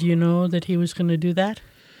 wow. Did you know that he was going to do that?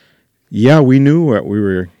 Yeah, we knew what we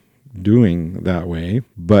were doing that way,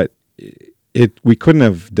 but we couldn't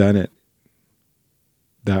have done it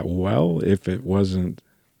that well if it wasn't,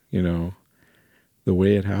 the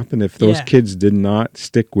way it happened. If those kids did not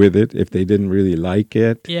stick with it, if they didn't really like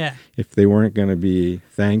it, if they weren't going to be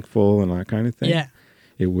thankful and that kind of thing,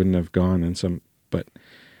 it wouldn't have gone. But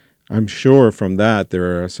I'm sure from that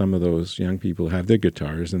there are some of those young people who have their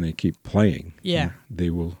guitars and they keep playing. Yeah.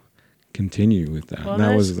 They will continue with that. Well, And that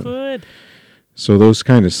that's was good. So those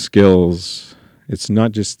kind of skills, it's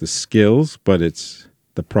not just the skills, but it's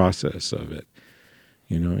the process of it.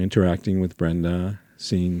 Interacting with Brenda,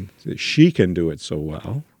 seeing that she can do it so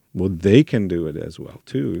well. Well, they can do it as well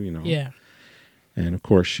too, Yeah. And of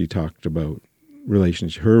course, she talked about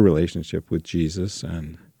her relationship with Jesus,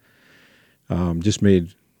 and just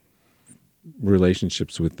made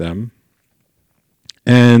relationships with them.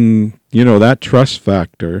 And that trust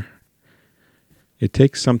factor, it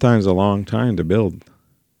takes sometimes a long time to build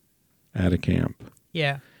at a camp.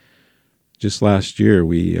 Yeah. Just last year,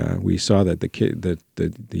 we saw that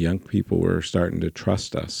the young people were starting to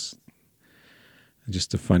trust us.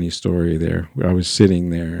 Just a funny story there. I was sitting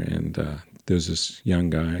there, and there's this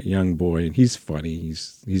young boy, and he's funny.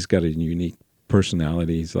 He's got a unique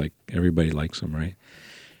personality. He's like, everybody likes him, right?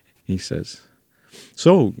 He says,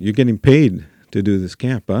 "So you're getting paid to do this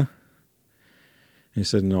camp, huh?" He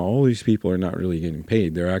said, "No, all these people are not really getting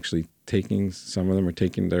paid. They're actually some of them are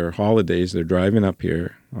taking their holidays. They're driving up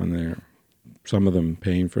here some of them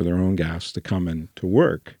paying for their own gas to come and to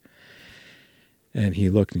work." And he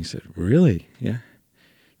looked and he said, "Really? Yeah.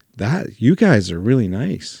 You guys are really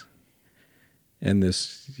nice." And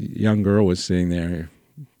this young girl was sitting there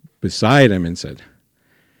beside him and said,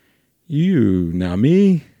 "Now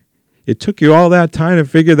me, it took you all that time to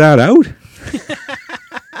figure that out?"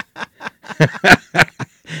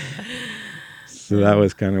 So that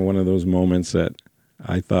was kind of one of those moments that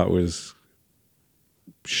I thought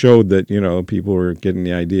showed that, people were getting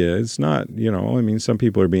the idea. It's not, some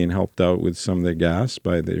people are being helped out with some of their gas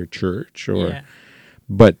by their church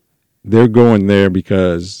but they're going there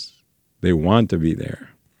because they want to be there.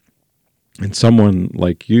 And someone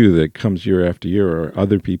like you that comes year after year, or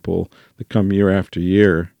other people that come year after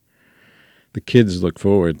year, the kids look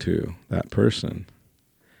forward to that person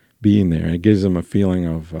being there. It gives them a feeling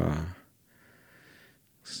of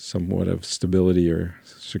somewhat of stability or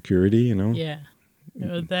security, Yeah.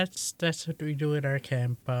 That's what we do at our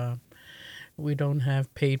camp. We don't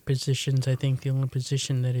have paid positions. I think the only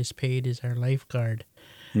position that is paid is our lifeguard.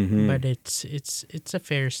 Mm-hmm. But it's a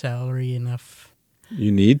fair salary enough.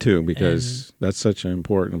 You need to, because that's such an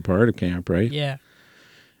important part of camp, right? Yeah.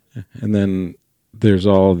 And then there's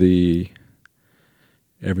all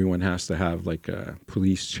everyone has to have like a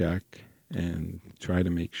police check and try to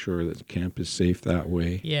make sure that camp is safe that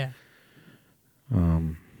way. Yeah.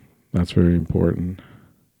 That's very important.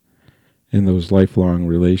 In those lifelong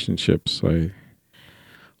relationships, I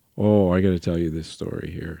got to tell you this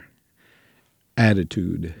story here.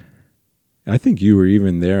 Attitude. I think you were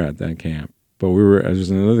even there at that camp, but there was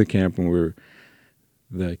another camp when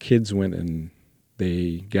the kids went and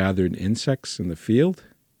they gathered insects in the field.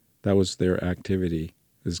 That was their activity,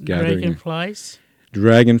 is gathering dragonflies.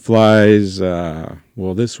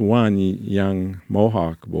 This one young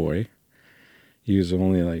Mohawk boy, he was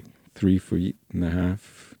only like 3.5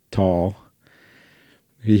 feet tall.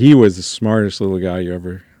 He was the smartest little guy you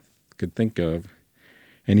ever could think of.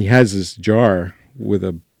 And he has this jar with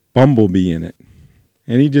a bumblebee in it.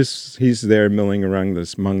 And he's there milling around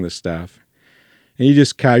among the staff. And he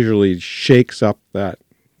just casually shakes up that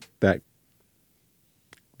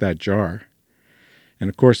jar. And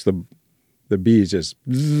of course the bee is just,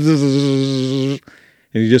 and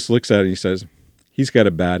he just looks at it and he says, he's got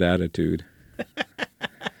a bad attitude.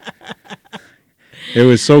 It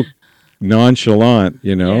was so nonchalant,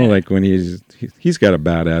 like when he's got a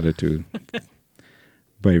bad attitude.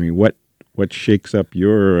 But I mean, what shakes up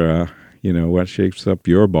your, what shakes up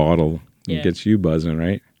your bottle and gets you buzzing,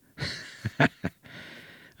 right? I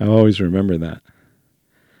always remember that.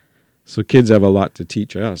 So kids have a lot to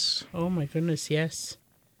teach us. Oh my goodness, yes.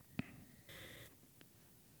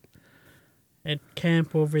 At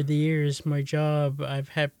camp over the years, my job, I've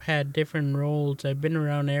had different roles. I've been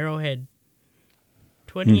around Arrowhead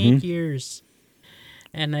 28 years.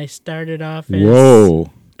 And I started off as...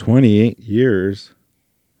 Whoa, 28 years.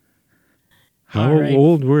 How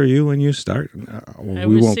old were you when you started? I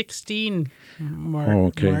was 16, Mark. Oh,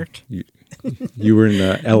 okay. Mark. You were in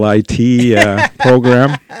the LIT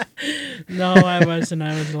program? No, I wasn't.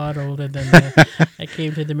 I was a lot older than that. I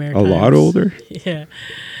came to the Maritimes. A lot older? Yeah.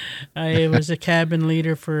 I was a cabin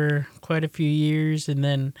leader for quite a few years, and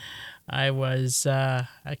then I was a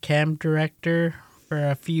camp director for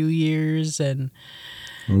a few years, and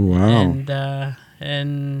oh, wow.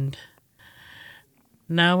 And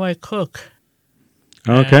now I cook.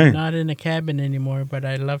 Okay. Not in a cabin anymore, but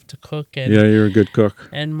I love to cook. And, yeah, you're a good cook.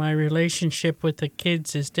 And my relationship with the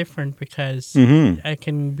kids is different because I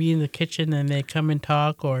can be in the kitchen and they come and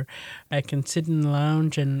talk, or I can sit in the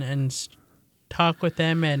lounge and talk with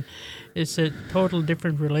them, and it's a total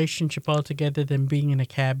different relationship altogether than being in a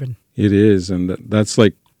cabin. It is, and that's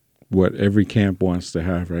like what every camp wants to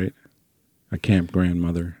have, right? A camp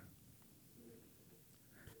grandmother,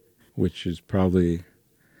 which is probably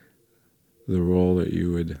the role that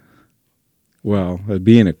you would,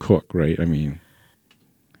 being a cook, right? I mean,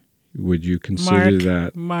 would you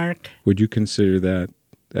consider would you consider that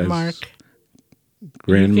as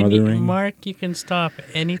grandmothering? You can stop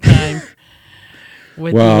anytime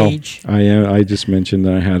with the age. I just mentioned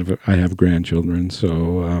that I have grandchildren,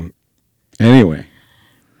 so anyway.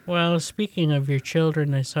 Well, speaking of your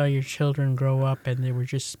children, I saw your children grow up and they were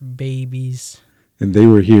just babies. And they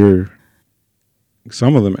were here,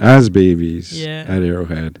 some of them as babies at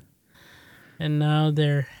Arrowhead. And now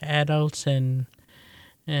they're adults, and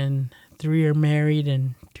 3 are married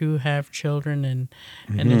and 2 have children, and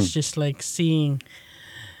it's just like seeing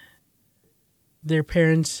their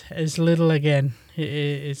parents as little again.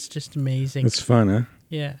 It's just amazing. It's fun, huh?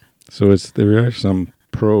 Yeah. So there are some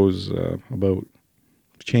pros about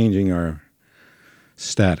changing our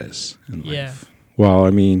status in life. Yeah. Well,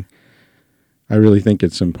 I mean, I really think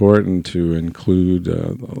it's important to include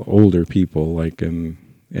older people, like in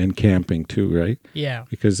camping too, right? Yeah.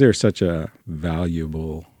 Because they're such a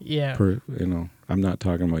valuable. Yeah. I'm not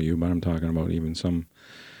talking about you, but I'm talking about even some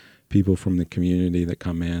people from the community that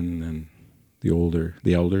come in, and the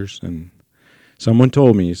elders. And someone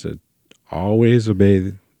told me, he said, always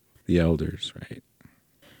obey the elders, right?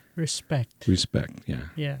 Respect, yeah.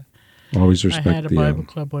 Yeah. Always respect. I had a Bible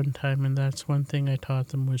club one time, and that's one thing I taught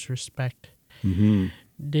them was respect. Mm-hmm.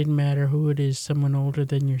 Didn't matter who it is, someone older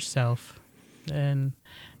than yourself. And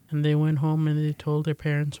they went home and they told their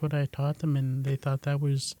parents what I taught them, and they thought that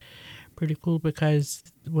was pretty cool, because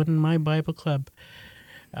when my Bible club,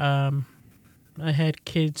 I had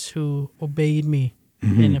kids who obeyed me.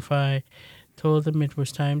 Mm-hmm. And if I told them it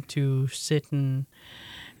was time to sit, and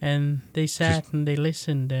they sat and they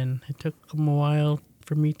listened, and it took them a while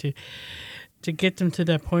for me to get them to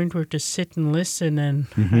that point where to sit and listen,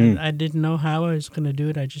 and I didn't know how I was going to do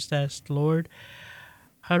it. I just asked, Lord,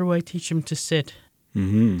 how do I teach them to sit?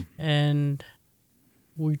 Mm-hmm. And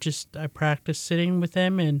I practiced sitting with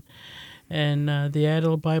them, and And the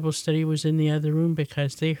adult Bible study was in the other room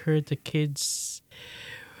because they heard the kids.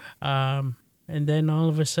 And then all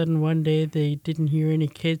of a sudden one day they didn't hear any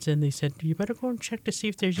kids, and they said, "You better go and check to see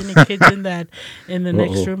if there's any kids in the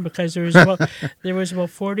next room," because there was about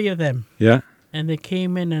 40 of them. Yeah. And they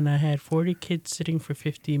came in, and I had 40 kids sitting for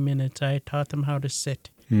 15 minutes. I taught them how to sit.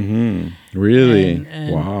 Mm-hmm. Really?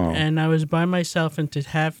 And, wow. And I was by myself, and to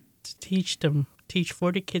have to teach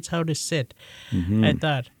 40 kids how to sit, Mm-hmm. I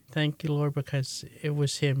thought, thank you, Lord, because it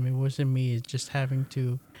was him. It wasn't me. It's just having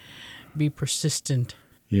to be persistent.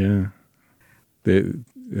 Yeah.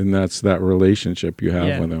 And that's that relationship you have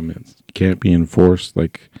Yeah. with them. It can't be enforced.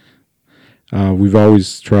 Like, we've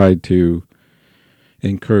always tried to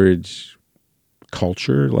encourage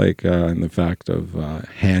culture, like in the fact of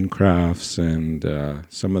handcrafts and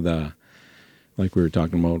some of the, like we were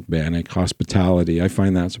talking about, Bannock, hospitality. I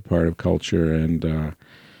find that's a part of culture. And,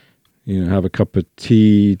 have a cup of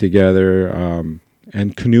tea together.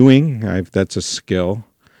 And canoeing, that's a skill.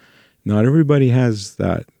 Not everybody has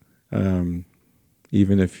that.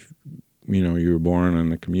 Even if, you were born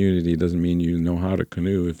in a community, it doesn't mean you know how to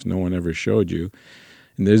canoe if no one ever showed you.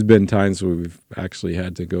 And there's been times where we've actually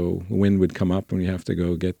had to go, the wind would come up and we have to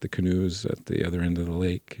go get the canoes at the other end of the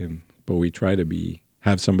lake. But we try to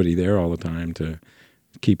have somebody there all the time to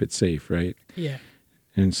keep it safe, right? Yeah.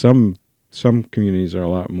 And some communities are a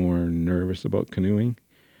lot more nervous about canoeing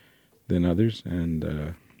than others.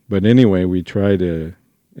 But anyway, we try to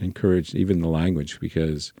encourage even the language,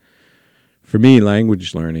 because for me,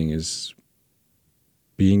 language learning is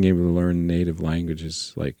being able to learn native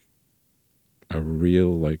languages, like a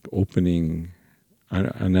real, like, opening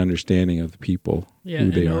an understanding of the people,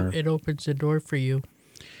 who they are. It opens the door for you.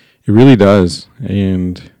 It really does.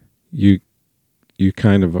 And you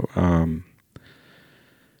kind of,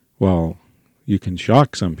 you can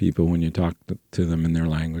shock some people when you talk to them in their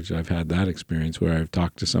language. I've had that experience where I've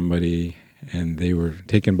talked to somebody and they were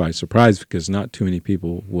taken by surprise, because not too many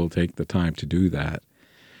people will take the time to do that.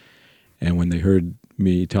 And when they heard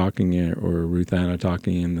me talking, or Ruth Anna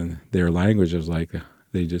talking in their language, it was like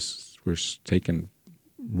they just were taken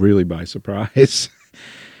really by surprise.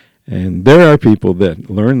 And there are people that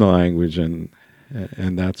learn the language, and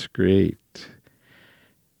that's great.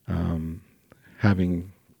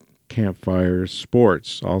 Having campfires,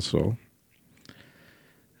 sports also.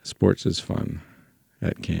 Sports is fun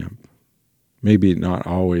at camp. Maybe not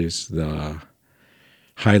always the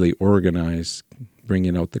highly organized,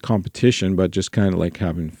 bringing out the competition, but just kind of like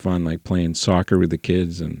having fun, like playing soccer with the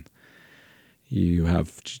kids, and you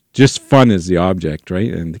have just fun as the object,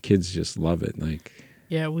 right? And the kids just love it. Like,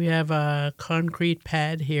 Yeah, we have a concrete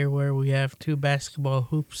pad here where we have 2 basketball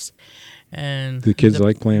hoops, and the kids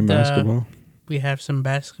like playing basketball. We have some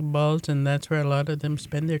basketballs, and that's where a lot of them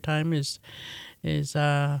spend their time.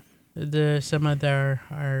 Some of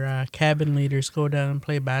our cabin leaders go down and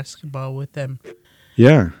play basketball with them.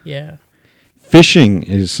 Yeah. Yeah. Fishing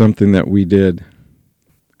is something that we did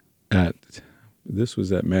this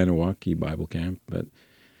was at Maniwaki Bible Camp,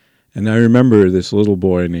 and I remember this little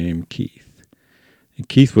boy named Keith. And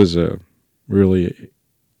Keith was a really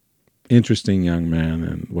interesting young man,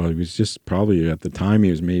 and he was just probably, at the time,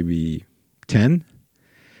 he was maybe 10.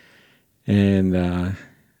 And I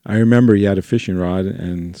remember he had a fishing rod,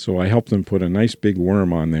 and so I helped him put a nice big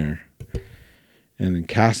worm on there and then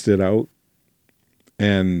cast it out,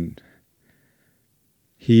 and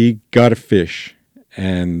he got a fish,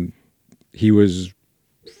 and he was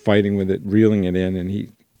fighting with it, reeling it in, and he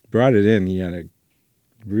brought it in. He had a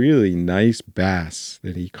really nice bass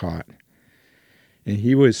that he caught, and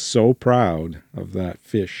he was so proud of that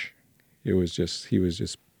fish. He was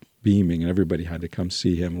just beaming, and everybody had to come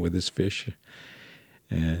see him with his fish.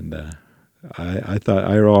 And I thought,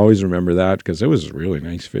 I always remember that, because it was a really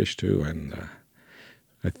nice fish too. And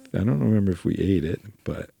I don't remember if we ate it,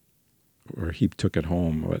 or he took it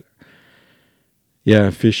home. But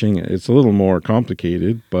yeah, fishing, it's a little more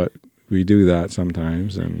complicated, but we do that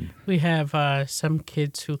sometimes. And We have some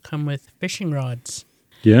kids who come with fishing rods.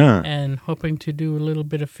 yeah, And hoping to do a little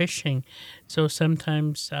bit of fishing. So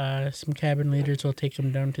sometimes some cabin leaders will take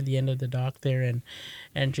them down to the end of the dock there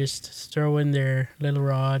and just throw in their little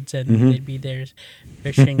rods, and they'd be there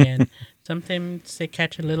fishing. And sometimes they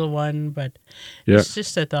catch a little one, but it's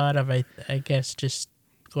just a thought of, I guess, just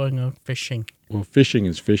going out fishing. Well, fishing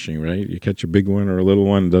is fishing, right? You catch a big one or a little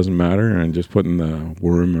one, it doesn't matter, and just putting the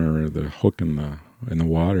worm or the hook in the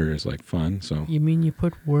water is like fun. So You mean you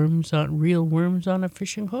put real worms on a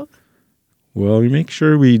fishing hook? well, we make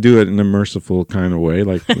sure we do it in a merciful kind of way,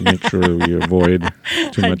 like we make sure we avoid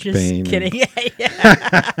too much just pain. kidding.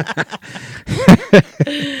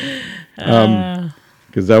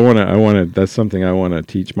 Because I want to. That's something I want to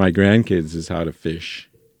teach my grandkids is how to fish.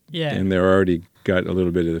 Yeah. And they're already got a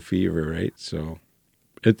little bit of the fever, right? So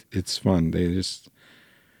it's fun.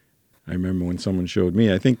 I remember when someone showed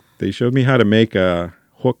me. I think they showed me how to make a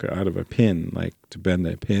hook out of a pin, like to bend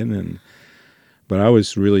a pin. But I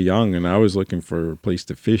was really young, and I was looking for a place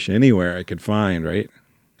to fish anywhere I could find, right?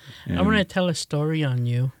 I want to tell a story on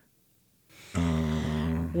you.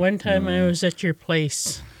 One time I was at your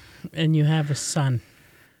place, and you have a son.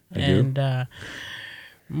 And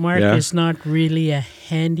Mark is not really a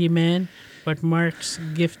handyman, but Mark's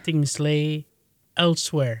giftings lay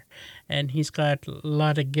elsewhere. And he's got a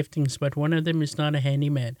lot of giftings, but one of them is not a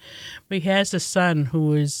handyman. But he has a son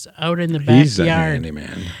who is out in the backyard. He's a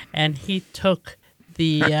handyman. And he took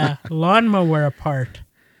the lawnmower apart.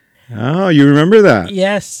 Oh, you remember that?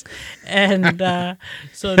 Yes. And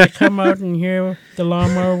so they come out and here the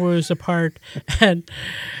lawnmower was apart. And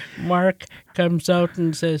Mark comes out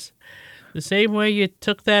and says, the same way you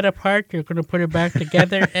took that apart, you're going to put it back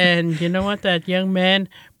together. And you know what? That young man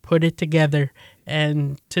put it together.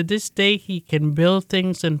 And to this day, he can build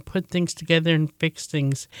things and put things together and fix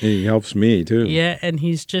things. He helps me, too. Yeah, and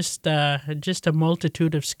he's just a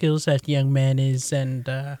multitude of skills that young man is. And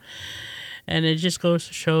it just goes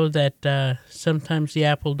to show that sometimes the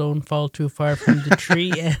apple don't fall too far from the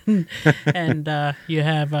tree, and you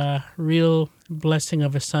have a real blessing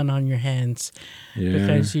of a son on your hands. Yeah.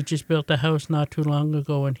 Because you just built a house not too long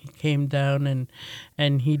ago, and he came down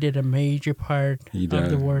and he did a major part of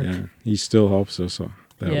the work. Yeah. He still helps us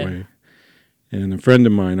that way. And a friend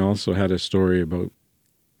of mine also had a story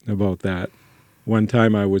about that. One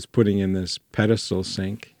time I was putting in this pedestal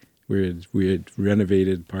sink. We had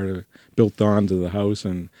renovated built onto the house,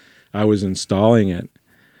 and I was installing it.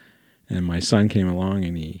 And my son came along,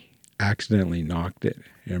 and he accidentally knocked it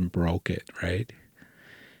and broke it, right?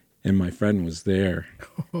 And my friend was there,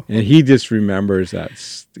 and he just remembers that.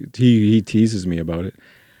 He teases me about it.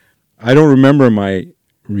 I don't remember my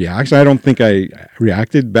reaction. I don't think I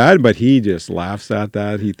reacted bad, but he just laughs at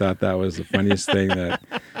that. He thought that was the funniest thing. That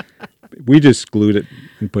we just glued it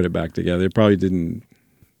and put it back together. It probably didn't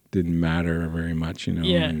matter very much, you know.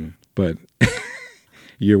 Yeah. But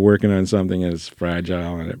you're working on something and it's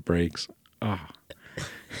fragile and it breaks. Oh.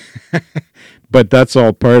 But that's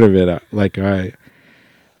all part of it. Like I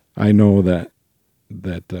know that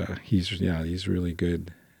he's really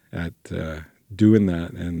good at doing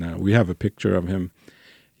that, and we have a picture of him.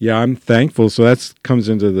 Yeah, I'm thankful. So that comes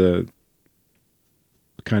into the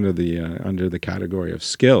kind of the under the category of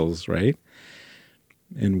skills, right?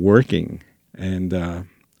 And working. And a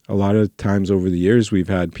lot of times over the years, we've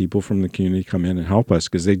had people from the community come in and help us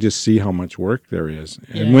because they just see how much work there is.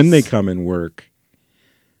 And when they come and work,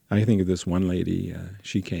 I think of this one lady,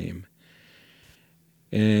 she came.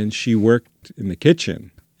 And she worked in the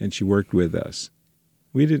kitchen, and she worked with us.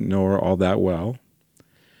 We didn't know her all that well.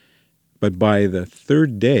 But by the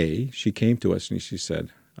third day, she came to us and she said,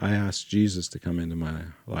 I asked Jesus to come into my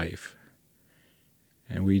life.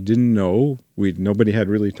 And we didn't know. Nobody had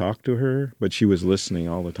really talked to her, but she was listening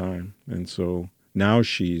all the time. And so now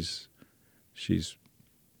she's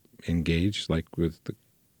engaged, like with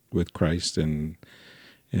Christ and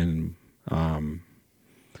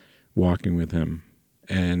walking with Him.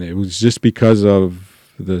 And it was just because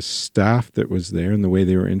of the staff that was there and the way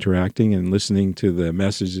they were interacting and listening to the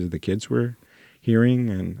messages the kids were hearing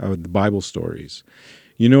and the Bible stories.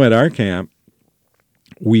 You know, at our camp,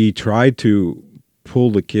 we tried to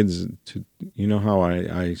pull the kids to, you know how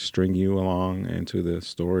I string you along into the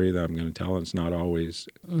story that I'm going to tell, and it's not always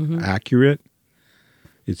accurate.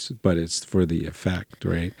 But it's for the effect,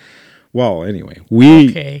 right? Well, anyway,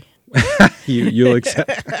 Okay. you'll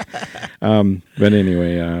accept. But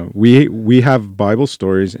anyway, we have Bible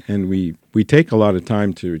stories, and we take a lot of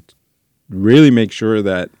time to really make sure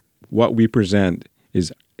that what we present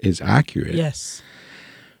is accurate. Yes.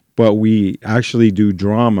 But we actually do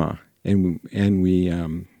drama, and we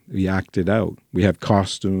act it out. We have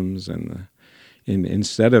costumes, and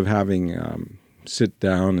instead of having sit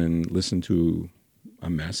down and listen to a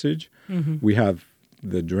message, we have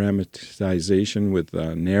the dramatization with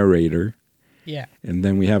a narrator. Yeah. And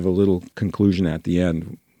then we have a little conclusion at the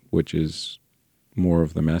end, which is more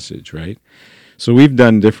of the message, right? So we've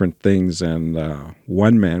done different things, and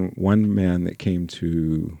one man that came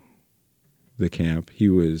to the camp, he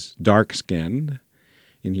was dark-skinned,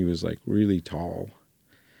 and he was like really tall,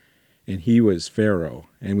 and he was Pharaoh,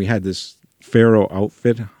 and we had this Pharaoh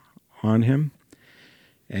outfit on him.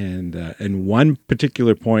 And in one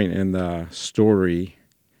particular point in the story,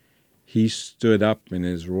 he stood up in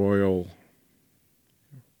his royal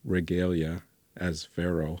regalia as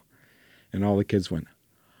Pharaoh, and all the kids went,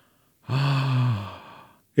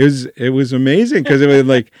 It was amazing because it was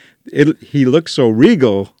like he looked so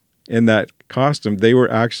regal in that costume. They were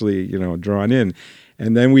actually, drawn in.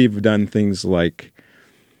 And then we've done things like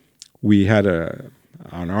we had an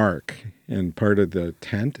ark in part of the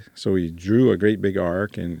tent. So we drew a great big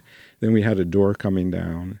ark, and then we had a door coming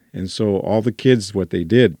down. And so all the kids, what they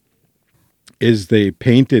did is they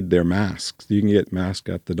painted their masks. You can get masks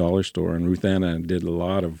at the dollar store, and Ruth Anna did a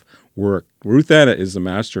lot of work. Ruth Anna is the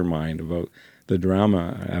mastermind about the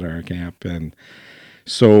drama at our camp. And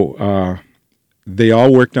so they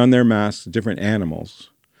all worked on their masks, different animals.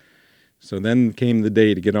 So then came the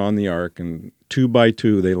day to get on the ark, and 2 by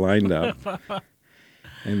 2 they lined up,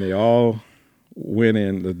 and they all went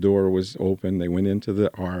in. The door was open. They went into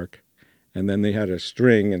the ark, and then they had a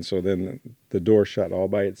string, and so then the door shut all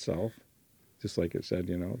by itself, just like it said,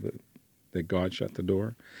 that God shut the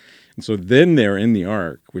door. And so then they're in the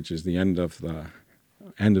ark, which is the end of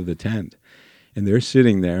the tent, and they're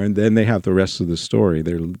sitting there, and then they have the rest of the story.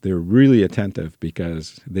 They're really attentive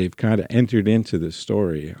because they've kind of entered into the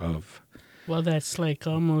story of. Well, that's like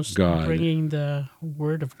almost God. Bringing the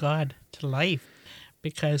Word of God to life,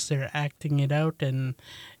 because they're acting it out, and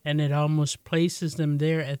it almost places them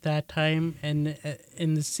there at that time and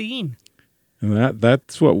in the scene. And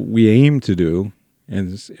that's what we aim to do.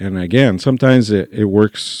 And again, sometimes it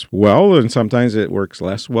works well, and sometimes it works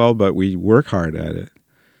less well, but we work hard at it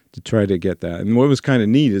to try to get that. And what was kind of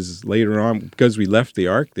neat is later on, because we left the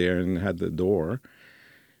ark there and had the door,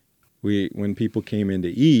 when people came in to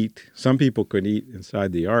eat, some people could eat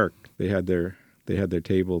inside the ark. They had their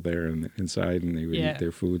table there and inside, and they would eat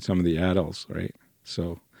their food. Some of the adults, right?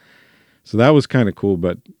 So that was kind of cool.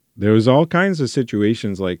 But there was all kinds of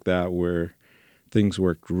situations like that where things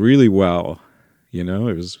worked really well.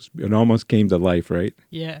 It almost came to life, right?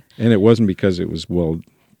 Yeah. And it wasn't because it was well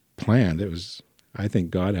planned. It was, I think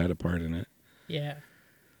God had a part in it. Yeah.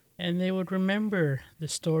 And they would remember the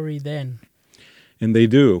story then. And they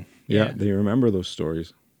do. Yeah. Yeah, they remember those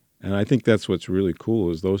stories. And I think that's what's really cool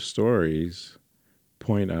is those stories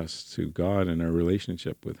point us to God and our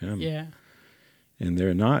relationship with Him. Yeah. And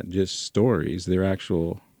they're not just stories; they're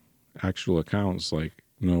actual accounts, like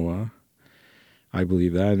Noah. I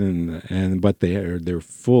believe that, but they're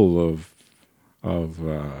full of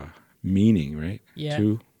meaning, right? Yeah.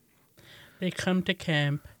 Too. They come to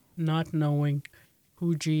camp not knowing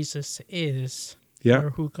who Jesus is Yeah. or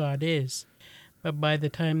who God is. But by the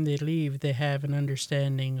time they leave, they have an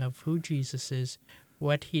understanding of who Jesus is,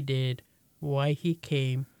 what He did, why He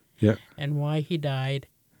came, Yeah. and why He died,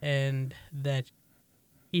 and that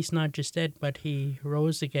He's not just dead, but He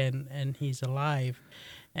rose again, and He's alive,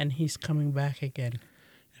 and He's coming back again.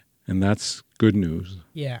 And that's good news.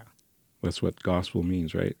 Yeah. That's what gospel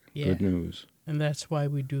means, right? Yeah. Good news. And that's why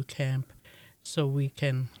we do camp, so we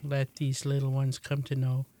can let these little ones come to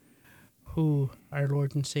know who our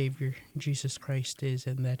Lord and Savior Jesus Christ is,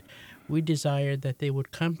 and that we desire that they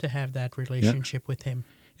would come to have that relationship with Him.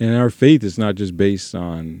 And our faith is not just based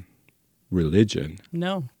on religion.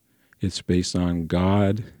 No. It's based on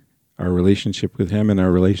God, our relationship with Him, and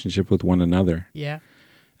our relationship with one another. Yeah.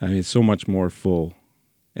 I mean, it's so much more full.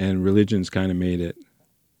 And religion's kind of made it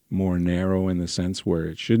more narrow in the sense where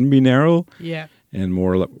it shouldn't be narrow, Yeah. and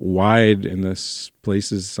more wide in the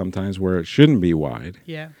places sometimes where it shouldn't be wide.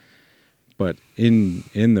 Yeah. But in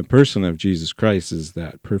the person of Jesus Christ is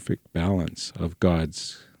that perfect balance of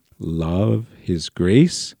God's love, His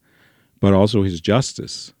grace, but also His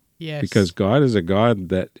justice. Yes. Because God is a God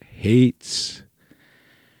that hates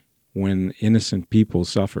when innocent people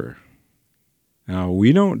suffer. Now,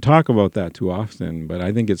 we don't talk about that too often, but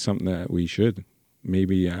I think it's something that we should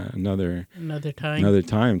maybe another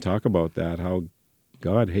time talk about that, how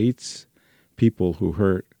God hates people who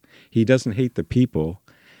hurt. He doesn't hate the people,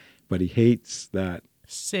 but He hates that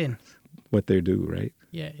sin. What they do, right?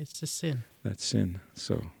 Yeah, it's a sin. That's sin.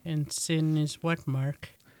 So. And sin is what, Mark?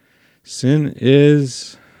 Sin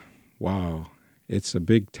is, wow, it's a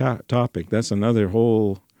big topic. That's another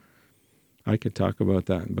whole, I could talk about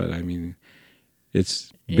that, but I mean,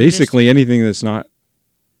 it's basically anything that's not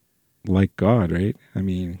like God, right? I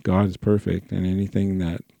mean, God is perfect, and anything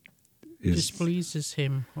that displeases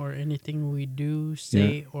Him, or anything we do,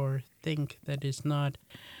 say, or think that is not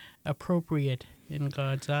appropriate in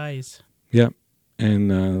God's eyes. Yeah.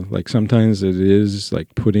 And like sometimes it is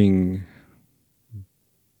like putting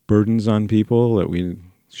burdens on people that we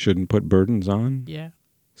shouldn't put burdens on. Yeah.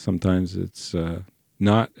 Sometimes it's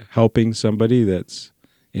not helping somebody that's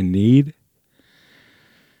in need.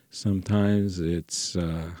 Sometimes it's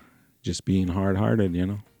just being hard-hearted,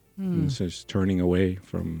 It's just turning away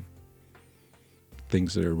from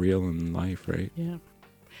things that are real in life, right? Yeah.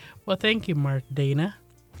 Well, thank you, Mark Dana.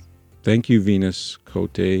 Thank you, Venus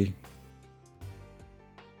Cote.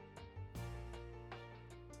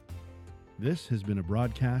 This has been a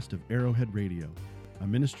broadcast of Arrowhead Radio, a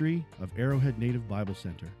ministry of Arrowhead Native Bible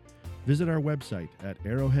Center. Visit our website at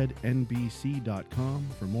arrowheadnbc.com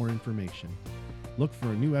for more information. Look for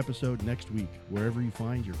a new episode next week wherever you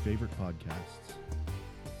find your favorite podcasts.